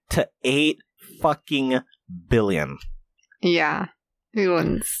to 8 fucking billion? Yeah.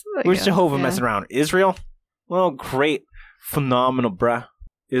 Where's Jehovah messing around? Israel? Well, great. Phenomenal, bruh.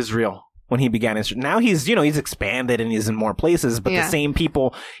 Israel. When he began his... Now he's, he's expanded and he's in more places, but the same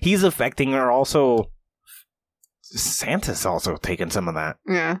people he's affecting are also... Santa's also taking some of that.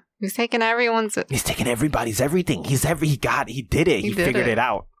 Yeah. He's taking everyone's... He's taking everybody's everything. He did it. He figured it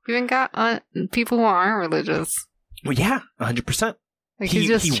out. He even got people who aren't religious. Well, yeah, 100%. Like, he's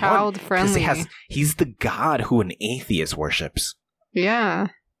just child-friendly. He's the god who an atheist worships. Yeah.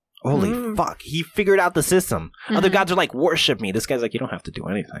 Holy fuck. He figured out the system. Other gods are like, worship me. This guy's like, you don't have to do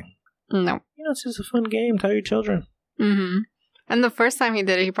anything. No. It's just a fun game. Tell your children. And the first time he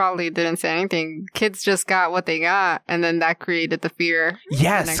did it, he probably didn't say anything. Kids just got what they got, and then that created the fear.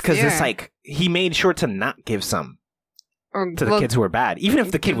 Yes, because it's like, he made sure to not give some to the kids who were bad. Even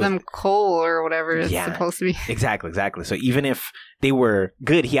if the kid was... Give them coal or whatever it's supposed to be. Exactly. So even if they were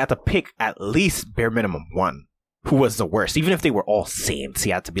good, he had to pick at least bare minimum one who was the worst. Even if they were all saints, he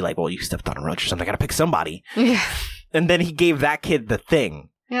had to be like, well, you stepped on a roach or something. I gotta pick somebody. Yeah. And then he gave that kid the thing.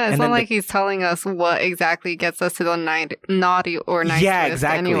 Yeah, it's not like he's telling us what exactly gets us to the naughty or nice list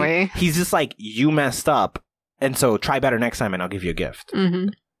anyway. He's just like, you messed up, and so try better next time and I'll give you a gift.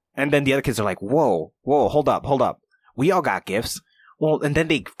 And then the other kids are like, whoa, hold up. We all got gifts. Well, and then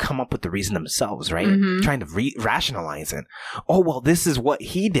they come up with the reason themselves, right? Trying to rationalize it. Oh, well, this is what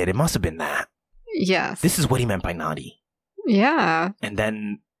he did. It must have been that. Yes. This is what he meant by naughty. Yeah. And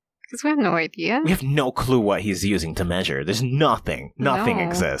then... Because we have no idea. We have no clue what he's using to measure. There's nothing. Nothing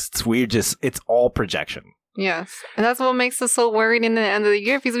exists. It's all projection. Yes. And that's what makes us so worried in the end of the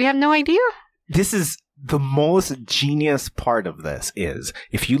year, because we have no idea. This is the most genius part of this is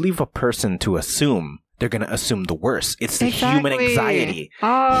if you leave a person to assume, they're going to assume the worst. It's the human anxiety.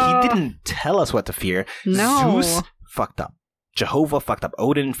 Oh. He didn't tell us what to fear. No. Zeus fucked up. Jehovah fucked up.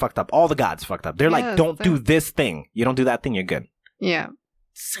 Odin fucked up. All the gods fucked up. They're like, don't do this thing. You don't do that thing, you're good. Yeah.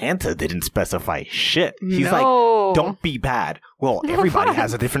 Santa didn't specify shit. He's like, don't be bad. Well, everybody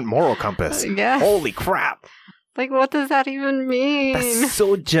has a different moral compass. Yeah. Holy crap. Like, what does that even mean? That's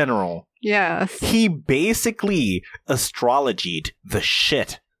so general. Yes. He basically astrologied the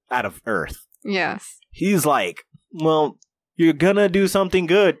shit out of Earth. Yes. He's like, well, you're gonna do something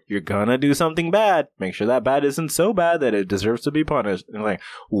good. You're gonna do something bad. Make sure that bad isn't so bad that it deserves to be punished. And I'm like,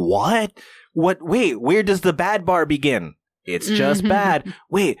 what? Wait, where does the bad bar begin? It's just bad.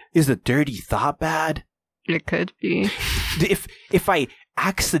 Wait, is the dirty thought bad? It could be. If I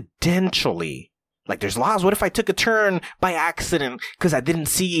accidentally, like there's laws, what if I took a turn by accident because I didn't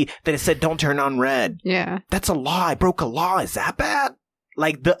see that it said don't turn on red? Yeah. That's a law. I broke a law. Is that bad?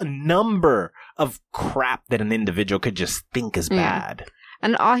 Like the number of crap that an individual could just think is bad.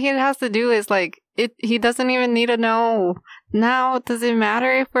 And all he has to do is he doesn't even need to know. Now, does it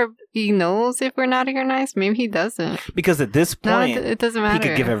matter if he knows if we're naughty or nice? Maybe he doesn't. Because at this point, it doesn't matter. He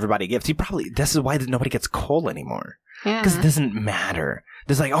could give everybody gifts. This is why nobody gets coal anymore. Yeah. Because it doesn't matter.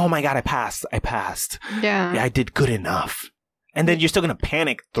 There's like, oh my God, I passed. Yeah. I did good enough. And then you're still going to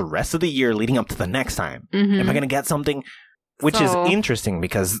panic the rest of the year leading up to the next time. Mm-hmm. Am I going to get something? Which is interesting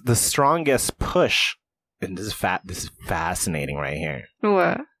because the strongest push, and this is fascinating right here.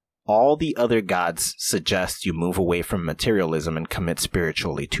 What? All the other gods suggest you move away from materialism and commit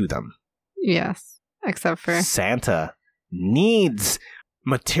spiritually to them. Yes, except for Santa needs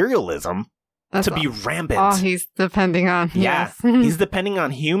materialism to be rampant. All he's depending on. Yeah, Yes. he's depending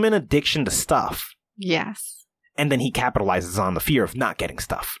on human addiction to stuff. Yes. And then he capitalizes on the fear of not getting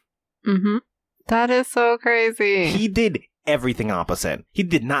stuff. Mm-hmm. That is so crazy. He did everything opposite. He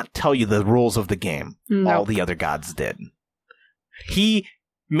did not tell you the rules of the game. Nope. All the other gods did. He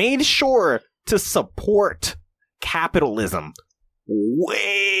made sure to support capitalism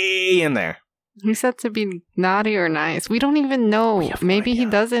way in there. He said to be naughty or nice. We don't even know. Maybe he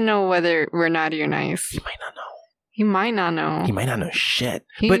doesn't know whether we're naughty or nice. He might not know. He might not know. He might not know shit.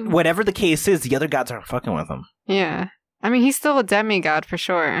 But whatever the case is, the other gods aren't fucking with him. Yeah. I mean, he's still a demigod for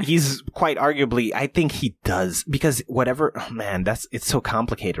sure. He's quite arguably, I think he does. Because whatever, oh man, it's so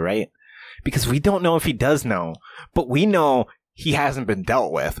complicated, right? Because we don't know if he does know. But we know he hasn't been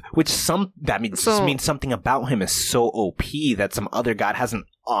dealt with. Just means something about him is so OP that some other god hasn't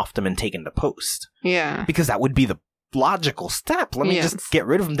offed him and taken the post. Yeah. Because that would be the logical step. Let me just get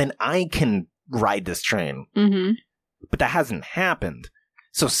rid of him, then I can ride this train. Mm-hmm. But that hasn't happened.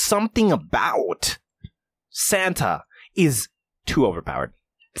 So something about Santa is too overpowered.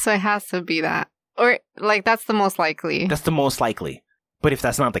 So it has to be that. Or, that's the most likely. That's the most likely. But if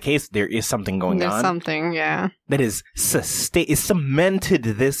that's not the case, there is something going on. There's something, yeah. That is cemented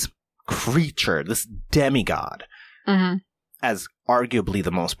this creature, this demigod, as arguably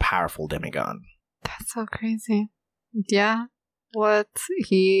the most powerful demigod. That's so crazy. Yeah. What?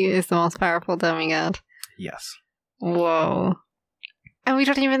 He is the most powerful demigod. Yes. Whoa. And we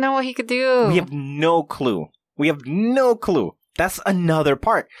don't even know what he could do. We have no clue. That's another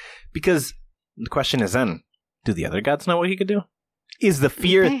part. Because the question is then, do the other gods know what he could do? Is the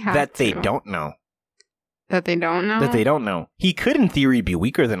fear that they don't know. That they don't know? That they don't know. He could, in theory, be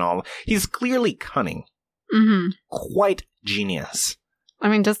weaker than all. He's clearly cunning. Mm-hmm. Quite genius. I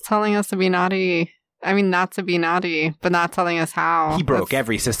mean, just telling us to be naughty. I mean, not to be naughty, but not telling us how. He broke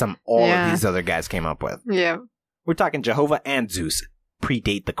every system all of these other guys came up with. Yeah. We're talking Jehovah and Zeus.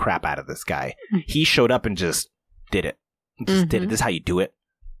 Predate the crap out of this guy. He showed up and just did it. Did it. This is how you do it.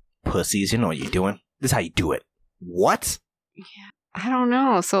 Pussies, you know what you're doing. This is how you do it. What? Yeah. I don't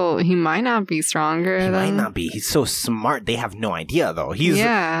know. So he might not be stronger. He might not be. He's so smart. They have no idea, though.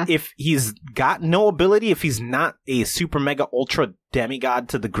 If he's got no ability, if he's not a super mega ultra demigod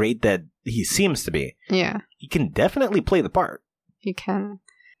to the grade that he seems to be, he can definitely play the part. He can.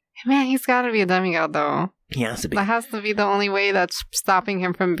 Man, he's got to be a demigod, though. He has to be. That has to be the only way that's stopping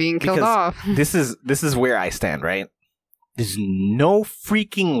him from being killed off. This is where I stand, right? There's no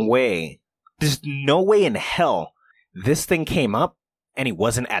freaking way. There's no way in hell this thing came up and he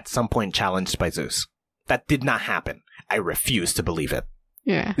wasn't at some point challenged by Zeus. That did not happen. I refuse to believe it.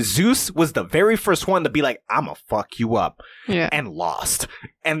 Yeah. Zeus was the very first one to be like, I'ma fuck you up. Yeah. And lost.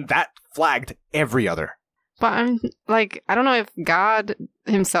 And that flagged every other. But I'm I don't know if God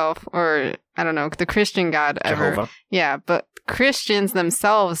himself or, I don't know, the Christian God ever. Jehovah. Yeah, but Christians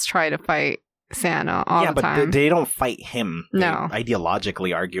themselves try to fight Santa all the but time. they don't fight him. No. They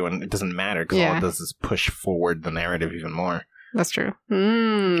ideologically argue, and it doesn't matter because all it does is push forward the narrative even more. That's true.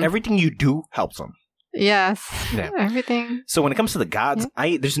 Everything you do helps them. Yes. Yeah. Everything. So when it comes to the gods,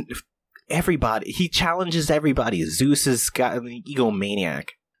 there's everybody. He challenges everybody. Zeus is an egomaniac.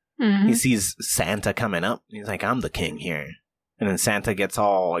 Mm-hmm. He sees Santa coming up. He's like, I'm the king here. And then Santa gets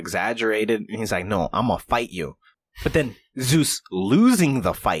all exaggerated. And he's like, no, I'm going to fight you. But then Zeus losing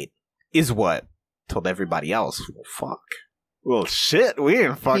the fight is what told everybody else, well, fuck. Well, shit, we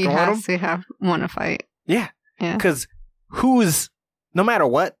ain't fucking with him. He has to want to fight. Yeah. Yeah. Because no matter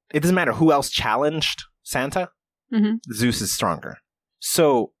what, it doesn't matter who else challenged Santa, Zeus is stronger.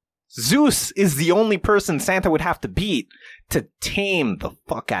 So Zeus is the only person Santa would have to beat to tame the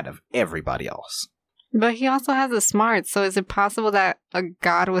fuck out of everybody else. But he also has the smarts, so is it possible that a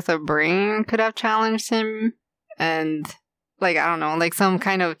god with a brain could have challenged him? And, like, I don't know, like some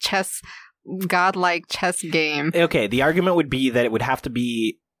kind of godlike chess game. Okay, the argument would be that it would have to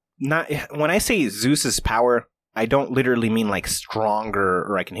be not. When I say Zeus's power, I don't literally mean like stronger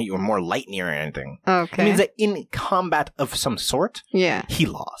or I can hit you or more lightning or anything. Okay. It means that in combat of some sort, he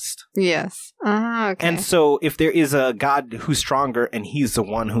lost. Yes. Okay. And so if there is a god who's stronger and he's the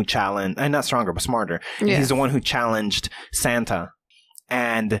one who challenged, and not stronger, but smarter, and he's the one who challenged Santa,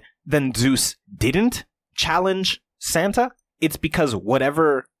 and then Zeus didn't challenge Santa, it's because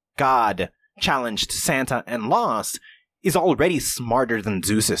whatever god challenged Santa and lost is already smarter than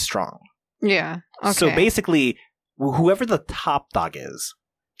Zeus is strong. Yeah. Okay. So basically, whoever the top dog is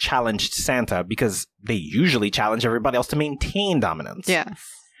challenged Santa because they usually challenge everybody else to maintain dominance. Yes.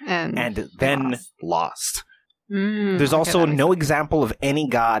 And then lost. Okay, There's also no example of any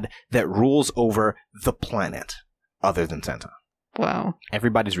god that rules over the planet other than Santa. Wow.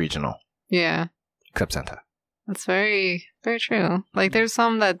 Everybody's regional. Yeah. Except Santa. That's very, very true. Like, there's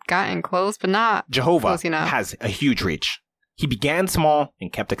some that gotten close, but not Jehovah close enough. has a huge reach. He began small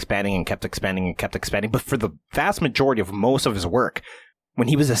and kept expanding and kept expanding and kept expanding. But for the vast majority of most of his work, when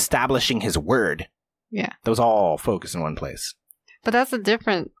he was establishing his word, that was all focused in one place. But that's a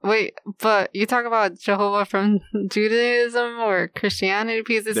different... Wait, but you talk about Jehovah from Judaism or Christianity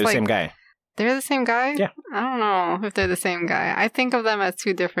because it's they're like... the same guy. They're the same guy? Yeah. I don't know if they're the same guy. I think of them as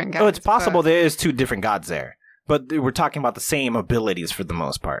two different guys. Oh, it's possible there is two different gods there. But we're talking about the same abilities for the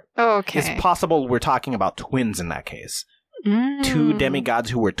most part. Oh, okay. It's possible we're talking about twins in that case. Two demigods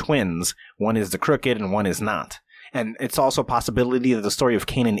who were twins. One is the crooked and one is not. And it's also a possibility that the story of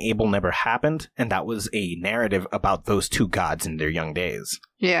Cain and Abel never happened, and that was a narrative about those two gods in their young days.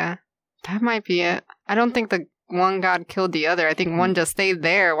 Yeah, that might be it. I don't think the one god killed the other. I think one just stayed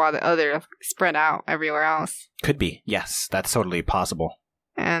there while the other spread out everywhere else. Could be. Yes, that's totally possible.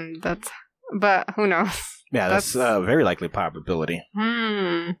 And but who knows? Yeah, that's a very likely probability.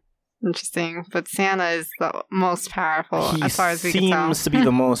 Interesting. But Santa is the most powerful as far as we can tell. He seems to be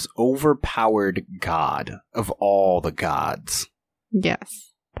the most overpowered god of all the gods.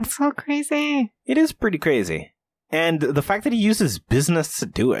 Yes. That's so crazy. It is pretty crazy. And the fact that he uses business to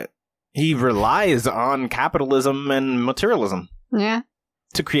do it. He relies on capitalism and materialism. Yeah.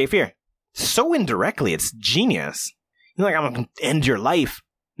 To create fear. So indirectly, it's genius. He's like, I'm going to end your life.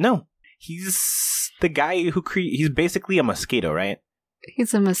 No. He's the guy who he's basically a mosquito, right?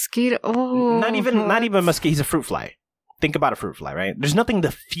 He's a mosquito. Oh. Not even a mosquito. He's a fruit fly. Think about a fruit fly, right? There's nothing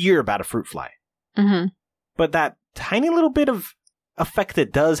to fear about a fruit fly. Mm-hmm. But that tiny little bit of effect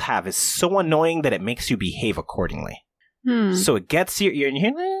it does have is so annoying that it makes you behave accordingly. So it gets to your ear and you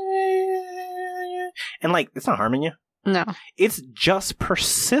hear, and like, it's not harming you. No. It's just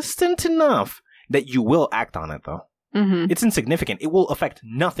persistent enough that you will act on it, though. Mm-hmm. It's insignificant. It will affect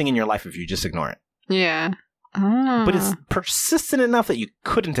nothing in your life if you just ignore it. Yeah. Oh. But it's persistent enough that you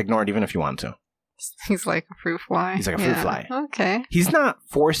couldn't ignore it even if you want to. He's like a fruit fly. He's like a fruit fly. Okay. He's not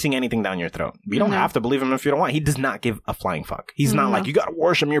forcing anything down your throat. You don't have to believe him if you don't want. He does not give a flying fuck. He's not like, you gotta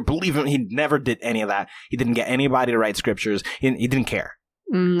worship him, you believe him. He never did any of that. He didn't get anybody to write scriptures. He didn't care.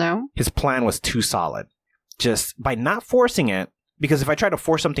 No. His plan was too solid. Just by not forcing it, because if I try to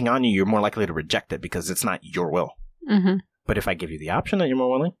force something on you, you're more likely to reject it because it's not your will. Mm-hmm. But if I give you the option that you're more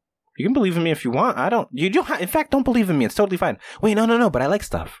willing, you can believe in me if you want. In fact, don't believe in me. It's totally fine. Wait, no, but I like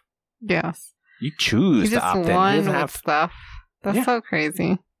stuff. Yes. You choose to opt in. He just won with stuff. That's so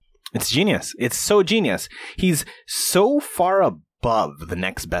crazy. It's genius. It's so genius. He's so far above the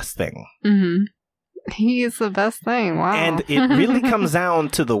next best thing. Mm-hmm. He's the best thing. Wow. And it really comes down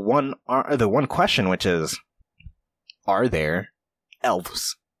to the one question, which is, are there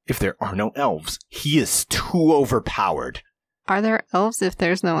elves? If there are no elves, he is too overpowered. Are there elves if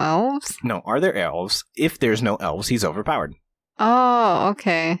there's no elves? No, are there elves? If there's no elves, he's overpowered. Oh,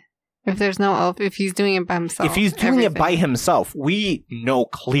 okay. If there's no elf, if he's doing it by himself. If he's doing it by himself, we know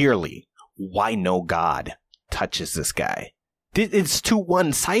clearly why no god touches this guy. It's too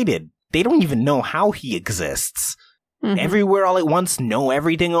one-sided. They don't even know how he exists. Mhm. Everywhere all at once, know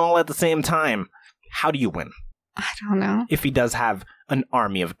everything all at the same time. How do you win? I don't know. If he does have an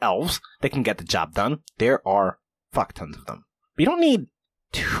army of elves that can get the job done, there are fuck tons of them. But you don't need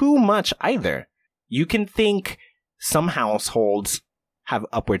too much either. You can think some households have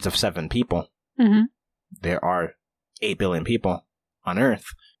upwards of 7 people. Mhm. There are 8 billion people on Earth.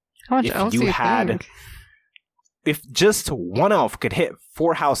 How much If else you do you had- think? If just one elf could hit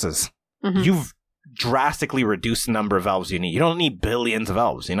 4 houses, Mhm. you've drastically reduced the number of elves you need. You don't need billions of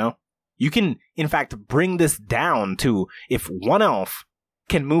elves, you know? You can, in fact, bring this down to if one elf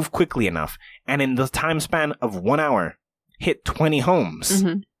can move quickly enough and in the time span of 1 hour hit 20 homes,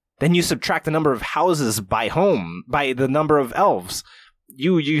 Mhm. then you subtract the number of houses by home by the number of elves.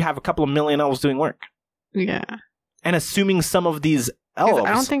 You have a couple of million elves doing work. Yeah. And assuming some of these 'Cause elves...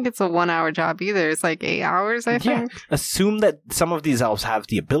 I don't think it's a 1-hour job either. It's like 8 hours, I Yeah. think. Assume that some of these elves have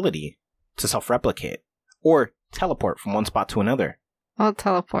the ability to self-replicate or teleport from one spot to another. I'll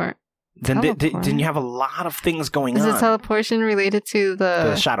teleport. Then Teleport. then you have a lot of things going Is on. the teleportation related to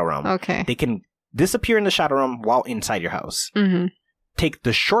The the... Shadow Realm. Okay. They can disappear in the Shadow Realm while inside your house. Mm-hmm. Take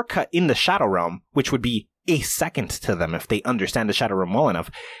the shortcut in the Shadow Realm, which would be a second to them if they understand the Shadow Realm well enough,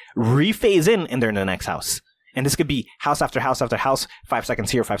 rephase in, and they're in the next house. And this could be house after house after house, 5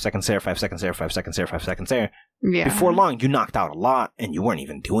 seconds here, 5 seconds there, 5 seconds there, 5 seconds there, 5 seconds there. Yeah. Before long, you knocked out a lot, and you weren't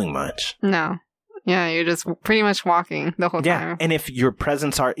even doing much. No. Yeah, you're just pretty much walking the whole Yeah, time. and if your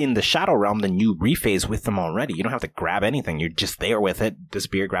presence are in the Shadow Realm, then you rephase with them already. You don't have to grab anything. You're just there with it.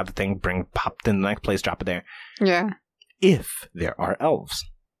 Disappear, grab the thing, pop it in the next place, drop it there. Yeah. If there are elves.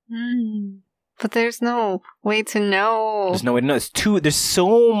 But there's no way to know. There's no way to know. He's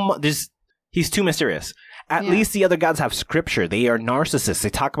too mysterious. At Yeah. least the other gods have scripture. They are narcissists. They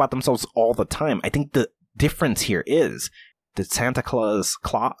talk about themselves all the time. I think the difference here is that Santa Claus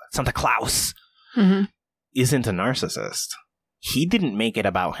Mhm. isn't a narcissist. He didn't make it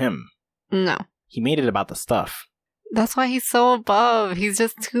about him. No. He made it about the stuff. That's why he's so above. He's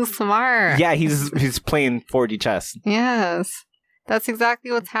just too smart. Yeah, he's playing 4D chess. Yes. That's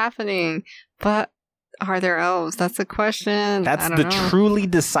exactly what's happening. But are there elves? That's the question. That's I don't the know. truly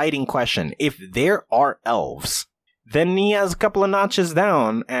deciding question. If there are elves, then he has a couple of notches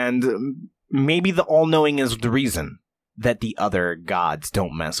down, and maybe the all-knowing is the reason that the other gods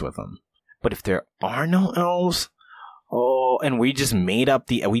don't mess with him. But if there are no elves, and we just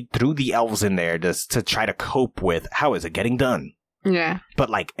we threw the elves in there just to try to cope with how is it getting done. Yeah. But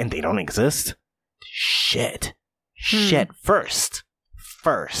and they don't exist? Shit.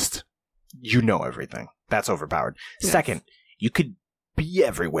 First, you know everything. That's overpowered. Yes. Second, you could be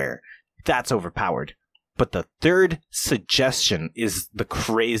everywhere. That's overpowered. But the third suggestion is the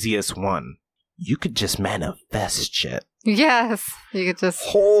craziest one. You could just manifest shit. Yes. You could just...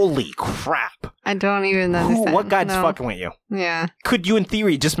 Holy crap. I don't even understand. What god's No. fucking with you? Yeah. Could you, in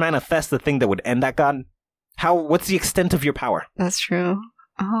theory, just manifest the thing that would end that god? What's the extent of your power? That's true.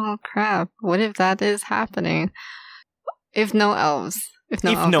 Oh, crap. What if that is happening? If no elves. If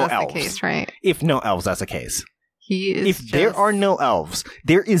no elves, that's the case, right? If no elves, that's the case. He is If there are no elves,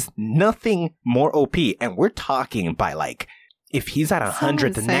 there is nothing more OP. And we're talking by if he's at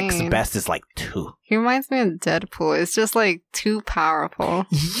 100, the next insane. best is 2. He reminds me of Deadpool. It's just too powerful.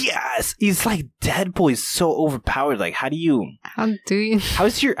 Yes! He's like Deadpool. He's so overpowered. How do you... How do you...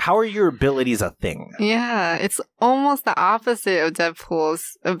 How are your abilities a thing? Yeah, it's almost the opposite of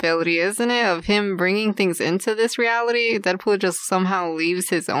Deadpool's ability, isn't it? Of him bringing things into this reality. Deadpool just somehow leaves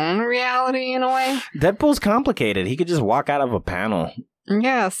his own reality in a way. Deadpool's complicated. He could just walk out of a panel.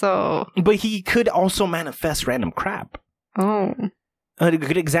 Yeah, so... But he could also manifest random crap. Oh. A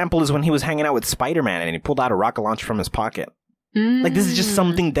good example is when he was hanging out with Spider-Man and he pulled out a rocket launcher from his pocket. This is just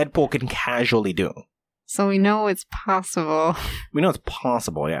something Deadpool can casually do. So we know it's possible. We know it's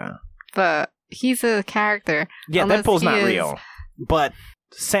possible, yeah. But he's a character. Yeah, Unless Deadpool's he not is- real. But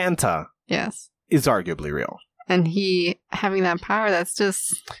Santa Yes. is arguably real. And he having that power, that's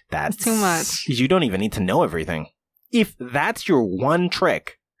just... That's too much. You don't even need to know everything. If that's your one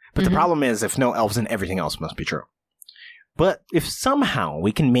trick, but the Mhm. problem is if no elves, then everything else must be true. But if somehow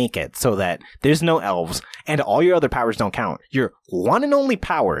we can make it so that there's no elves and all your other powers don't count, your one and only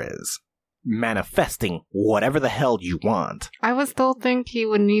power is manifesting whatever the hell you want. I would still think he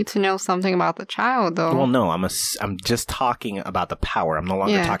would need to know something about the child, though. Well, no, I'm just talking about the power. I'm no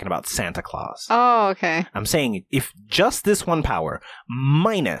longer Yeah. talking about Santa Claus. Oh, okay. I'm saying if just this one power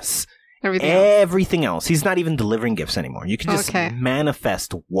minus Everything else. He's not even delivering gifts anymore. You can just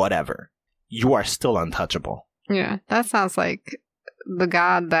manifest whatever. You are still untouchable. Yeah, that sounds like the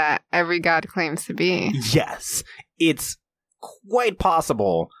god that every god claims to be. Yes. It's quite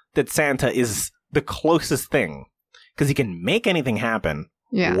possible that Santa is the closest thing. Because he can make anything happen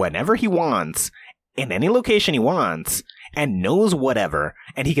whenever he wants, in any location he wants, and knows whatever,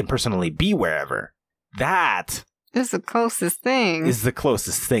 and he can personally be wherever. That is the closest thing. Is the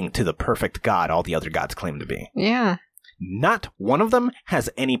closest thing to the perfect god all the other gods claim to be. Yeah. Not one of them has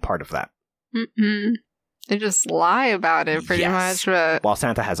any part of that. Mm-mm. They just lie about it pretty much. But... While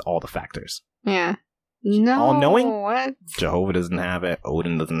Santa has all the factors. Yeah. No. All-knowing? What? Jehovah doesn't have it.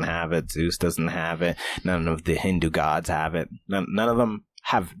 Odin doesn't have it. Zeus doesn't have it. None of the Hindu gods have it. None of them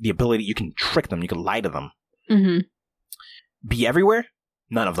have the ability. You can trick them. You can lie to them. Mm-hmm. Be everywhere?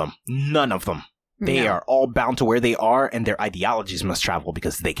 None of them. None of them. They are all bound to where they are, and their ideologies must travel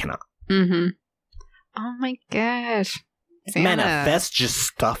because they cannot. Mm-hmm. Oh my gosh. Santa. Manifest just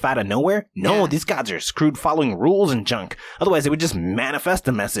stuff out of nowhere? No, these gods are screwed following rules and junk. Otherwise, they would just manifest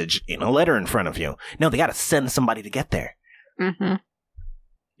a message in a letter in front of you. No, they gotta send somebody to get there. Mm-hmm.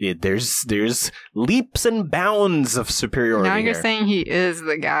 There's leaps and bounds of superiority. Now you're saying he is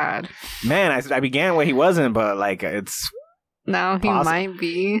the god. Man, I began where he wasn't, but like it's now he might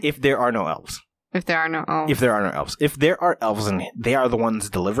be. If there are no elves. If there are no elves. If there are no elves. If there are elves and they are the ones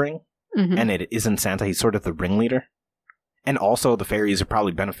delivering, and it isn't Santa, he's sort of the ringleader. And also the fairies are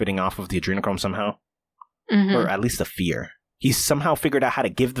probably benefiting off of the adrenochrome somehow. Or at least the fear. He's somehow figured out how to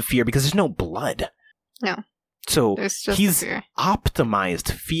give the fear because there's no blood. No. So he's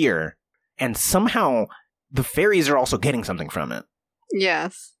optimized fear, and somehow the fairies are also getting something from it.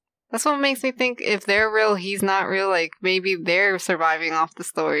 Yes. That's what makes me think if they're real, he's not real. Like, maybe they're surviving off the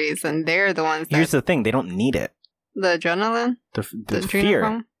stories, and they're the ones that... Here's the thing, they don't need it. The adrenaline? The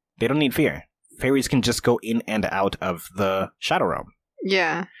fear. They don't need fear. Fairies can just go in and out of the Shadow Realm.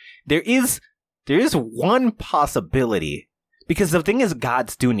 Yeah. There is one possibility, because the thing is,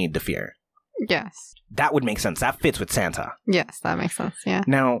 gods do need the fear. Yes. That would make sense. That fits with Santa. Yes, that makes sense, yeah.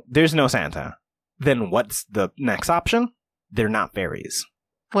 Now, there's no Santa. Then what's the next option? They're not fairies.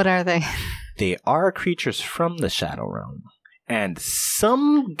 What are they? They are creatures from the Shadow Realm. And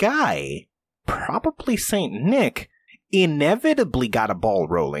some guy, probably Saint Nick, inevitably got a ball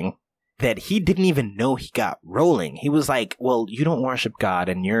rolling that he didn't even know he got rolling. He was like, well, you don't worship God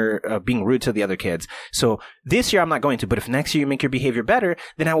and you're being rude to the other kids. So this year I'm not going to, but if next year you make your behavior better,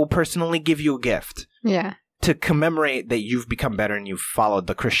 then I will personally give you a gift. Yeah. To commemorate that you've become better and you've followed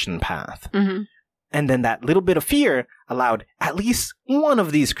the Christian path. Mm-hmm. And then that little bit of fear allowed at least one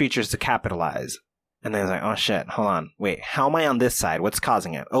of these creatures to capitalize. And then it's like, oh shit, hold on. Wait, how am I on this side? What's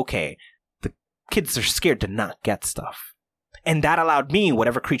causing it? Okay, the kids are scared to not get stuff. And that allowed me,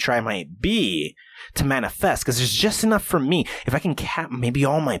 whatever creature I might be, to manifest. Because there's just enough for me. If I can maybe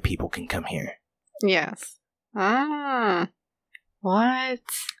all my people can come here. Yes. Ah. What?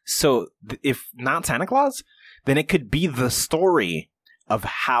 So, if not Santa Claus, then it could be the story of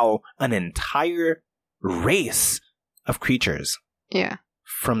how an entire race of creatures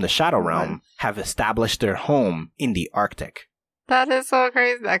from the Shadow Realm have established their home in the Arctic. That is so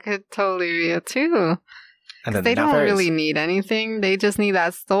crazy. That could totally be it too. And they don't really need anything. They just need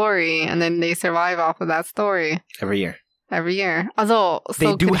that story, and then they survive off of that story. Every year. Although,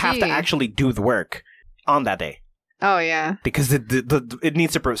 they do have to actually do the work on that day. Oh, yeah. Because it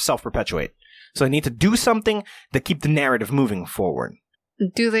needs to self-perpetuate. So they need to do something to keep the narrative moving forward.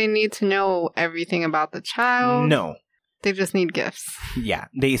 Do they need to know everything about the child? No. They just need gifts. Yeah.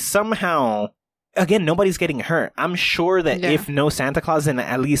 They somehow... Again, nobody's getting hurt. I'm sure that if no Santa Claus, then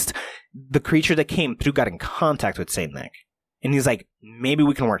at least the creature that came through got in contact with Saint Nick. And he's like, maybe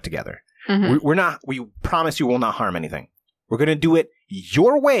we can work together. Mm-hmm. We promise you will not harm anything. We're going to do it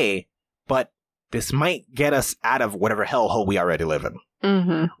your way, but this might get us out of whatever hellhole we already live in.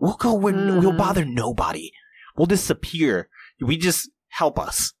 Mm-hmm. We'll go where we'll bother nobody. We'll disappear. We just help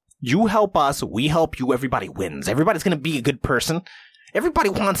us. You help us, we help you, everybody wins. Everybody's going to be a good person. Everybody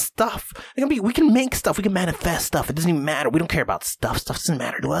wants stuff. We can make stuff. We can manifest stuff. It doesn't even matter. We don't care about stuff. Stuff doesn't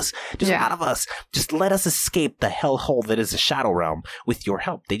matter to us. Just out of us. Just let us escape the hellhole that is the Shadow Realm with your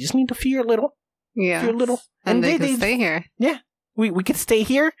help. They just need to fear a little. Yeah. Fear a little. And they can stay here. Yeah. We can stay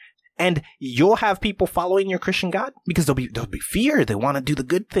here, and you'll have people following your Christian God because there'll be fear. They want to do the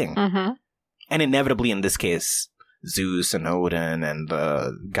good thing. Mm-hmm. And inevitably, in this case, Zeus and Odin and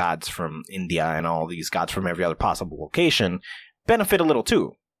the gods from India and all these gods from every other possible location benefit a little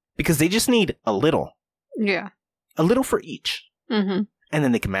too, because they just need a little. Yeah. A little for each. Mm-hmm. And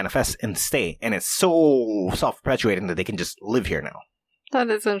then they can manifest and stay. And it's so self-perpetuating that they can just live here now. That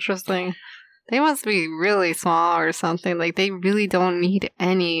is interesting. They must be really small or something. Like, they really don't need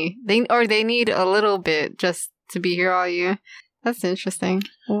any. They need a little bit just to be here all year. That's interesting.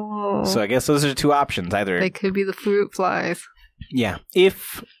 Whoa. So I guess those are two options. Either They could be the fruit flies. yeah,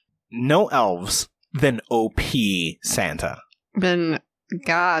 if no elves, then OP Santa. Then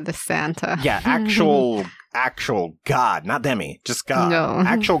God Santa. Yeah, actual God, not Demi, just God. No.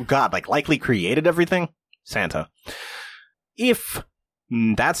 Actual God, like likely created everything. Santa. If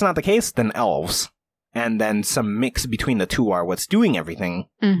that's not the case, then elves. And then some mix between the two are what's doing everything.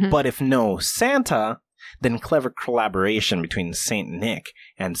 Mhm. But if no Santa, then clever collaboration between Saint Nick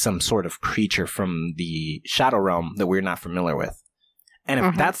and some sort of creature from the Shadow Realm that we're not familiar with. And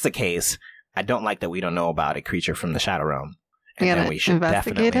if that's the case, I don't like that we don't know about a creature from the Shadow Realm. And then we should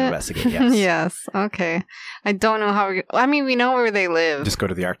definitely investigate, yes. Yes, okay. I don't know how we know where they live. Just go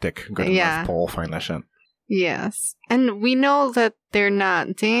to the Arctic, go to the North Pole, find that shit. Yes. And we know that they're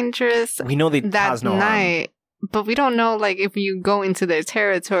not dangerous We know they that cause no harm. night, but we don't know, like, if you go into their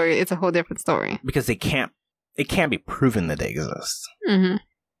territory, it's a whole different story. Because it can't be proven that they exist. Mm-hmm.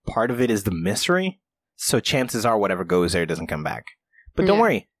 Part of it is the mystery, so chances are whatever goes there doesn't come back. But don't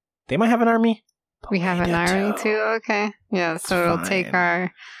worry, they might have an army. We have an army too? Okay. Yeah, so it'll take our...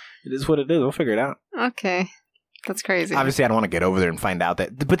 It is what it is, we'll figure it out. Okay. That's crazy. Obviously, I don't want to get over there and find out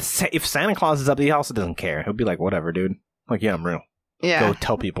that... But if Santa Claus is up, he also doesn't care. He'll be like, whatever, dude. Like, yeah, I'm real. Yeah. Go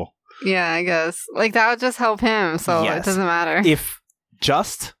tell people. Yeah, I guess. Like, that would just help him, so Yes. it doesn't matter. If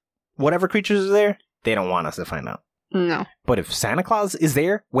just whatever creatures are there, they don't want us to find out. No. But if Santa Claus is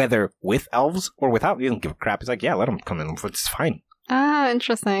there, whether with elves or without, he doesn't give a crap. He's like, yeah, let them come in. It's fine. Ah,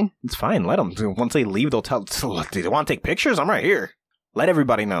 interesting. It's fine. Let them. Once they leave, they'll tell. Do they want to take pictures? I'm right here. Let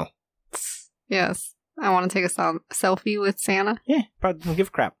everybody know. Yes. I want to take a selfie with Santa. Yeah, probably doesn't give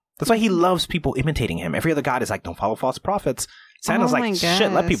a crap. That's why he loves people imitating him. Every other god is like, don't follow false prophets. Santa's like,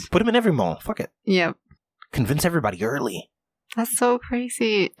 shit, let people put him in every mall. Fuck it. Yep. Convince everybody early. That's so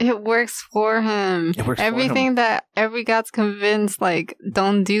crazy. It works for him. It works for Everything him. that every god's convinced, like,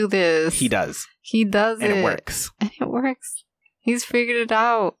 don't do this. He does. He does And it works. And it works. He's figured it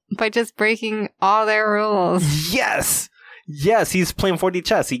out by just breaking all their rules. Yes. Yes, he's playing 4D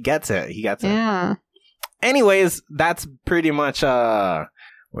chess. He gets it. He gets it. Yeah. Anyways, that's pretty much where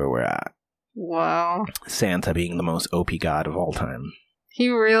we're at. Wow. Santa being the most OP god of all time. He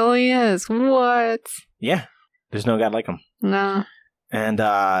really is. What? Yeah. There's no god like him. No. And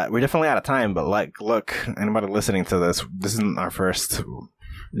we're definitely out of time, but like, look, anybody listening to this isn't our first,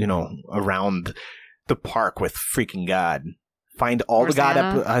 around the park with freaking God. Find all the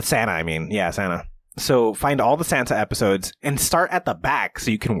Santa? God Santa, I mean. Yeah, Santa. So find all the Santa episodes and start at the back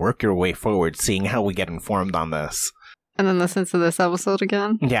so you can work your way forward, seeing how we get informed on this. And then listen to this episode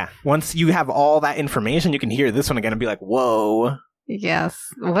again? Yeah. Once you have all that information, you can hear this one again and be like, whoa. Yes.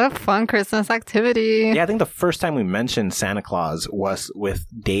 What a fun Christmas activity. Yeah, I think the first time we mentioned Santa Claus was with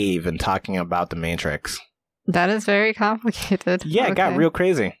Dave and talking about the Matrix. That is very complicated. Yeah, it got real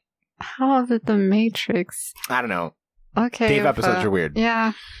crazy. How did the Matrix? I don't know. Okay. Dave episodes are weird.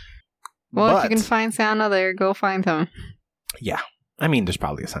 Yeah. Well, if you But- can find Santa there, go find him. Yeah. I mean, there's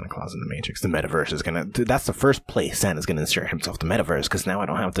probably a Santa Claus in the Matrix. The metaverse is going to... That's the first place Santa's going to insert himself, the metaverse, because now I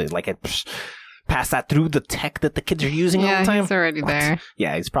don't have to, pass that through the tech that the kids are using all the time. Yeah, he's already What? there.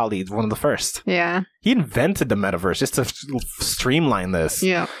 Yeah, he's probably one of the first. Yeah. He invented the metaverse just to streamline this.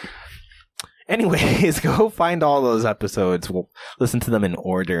 Yeah. Anyways, go find all those episodes. We'll listen to them in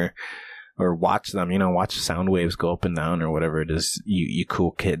order. Or watch them, watch sound waves go up and down or whatever it is you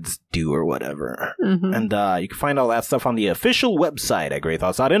cool kids do or whatever. Mm-hmm. And you can find all that stuff on the official website at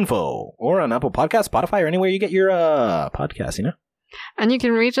greatthoughts.info or on Apple Podcasts, Spotify, or anywhere you get your podcasts, And you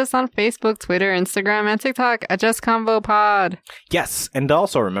can reach us on Facebook, Twitter, Instagram, and TikTok at Just Convo Pod. Yes, and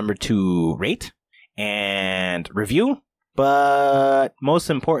also remember to rate and review. But most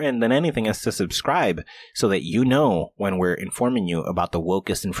important than anything is to subscribe so that you know when we're informing you about the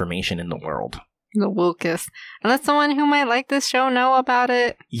wokest information in the world. The wokest. And let someone who might like this show know about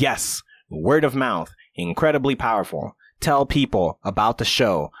it. Yes, word of mouth, incredibly powerful. Tell people about the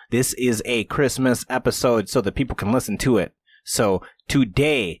show. This is a Christmas episode so that people can listen to it. So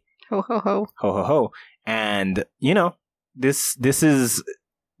today, Ho, ho, ho. ho ho ho, and this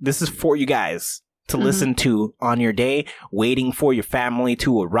is for you guys to listen to on your day, waiting for your family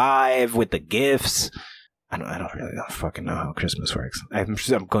to arrive with the gifts. I don't really fucking know how Christmas works. I'm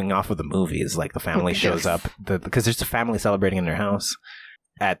going off of the movies. Like the family shows up because there's a family celebrating in their house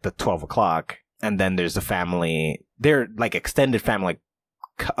at the 12 o'clock, and then there's a family. They're like extended family, like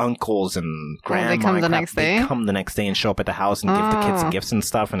uncles and grandma. They come the and crap, next day? They come the next day and show up at the house and give the kids gifts and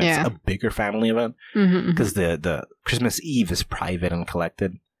stuff, and it's a bigger family event. Because the Christmas Eve is private and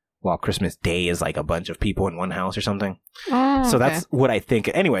collected, while Christmas Day is like a bunch of people in one house or something. So that's what I think.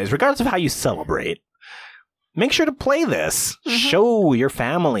 Anyways, regardless of how you celebrate, make sure to play this. Show your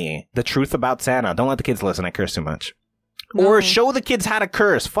family the truth about Santa. Don't let the kids listen. I curse too much. Or show the kids how to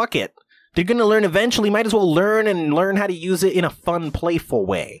curse. Fuck it. They're going to learn eventually. Might as well learn how to use it in a fun, playful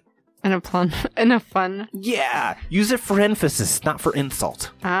way. In a fun. Yeah. Use it for emphasis, not for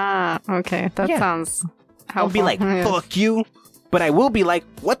insult. Okay. That sounds helpful. I'll be like, fuck you. But I will be like,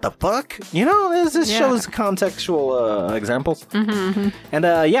 what the fuck? You know, this shows contextual examples. And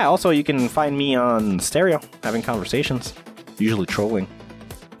also you can find me on Stereo, having conversations, usually trolling,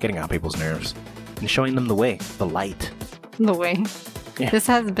 getting on people's nerves, and showing them the way, the light. The way. Yeah. This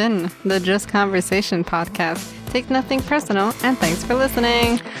has been the Just Conversation podcast. Take nothing personal, and thanks for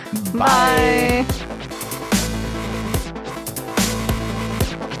listening. Bye.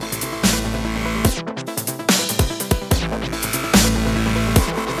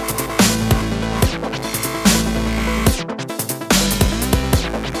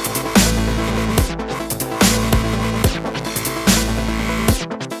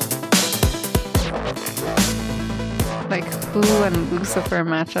 Who and Lucifer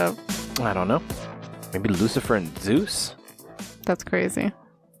match up? I don't know. Maybe Lucifer and Zeus? That's crazy.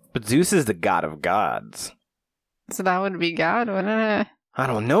 But Zeus is the god of gods. So that would be God, wouldn't it? I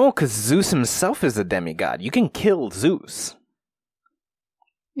don't know, because Zeus himself is a demigod. You can kill Zeus.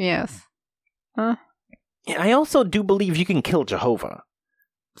 Yes. Huh? Yeah, I also do believe you can kill Jehovah.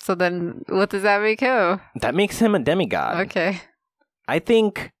 So then, what does that make him? That makes him a demigod. Okay. I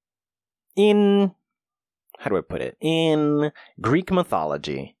think how do I put it? In Greek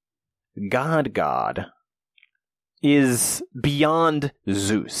mythology, God is beyond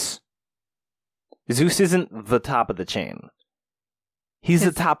Zeus. Zeus isn't the top of the chain. He's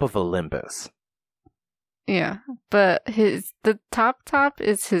the top of Olympus. Yeah, but the top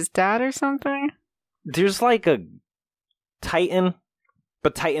is his dad or something? There's like a Titan,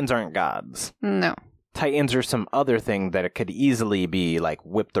 but Titans aren't gods. No. Titans are some other thing that it could easily be like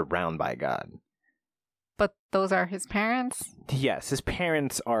whipped around by God. But those are his parents? Yes, his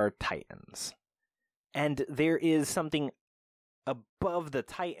parents are Titans. And there is something above the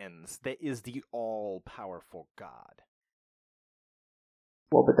Titans that is the all-powerful God.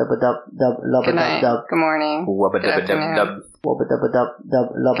 Good night. Good morning. Good afternoon.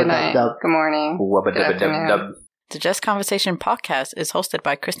 Good night. Good morning. Good afternoon. The Just Conversation podcast is hosted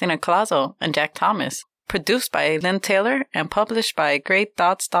by Christina Colazo and Jack Thomas, produced by Lynn Taylor, and published by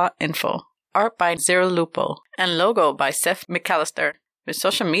GreatThoughts.info. Art by Zero Lupo, and logo by Seth McAllister, with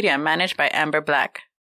social media managed by Amber Black.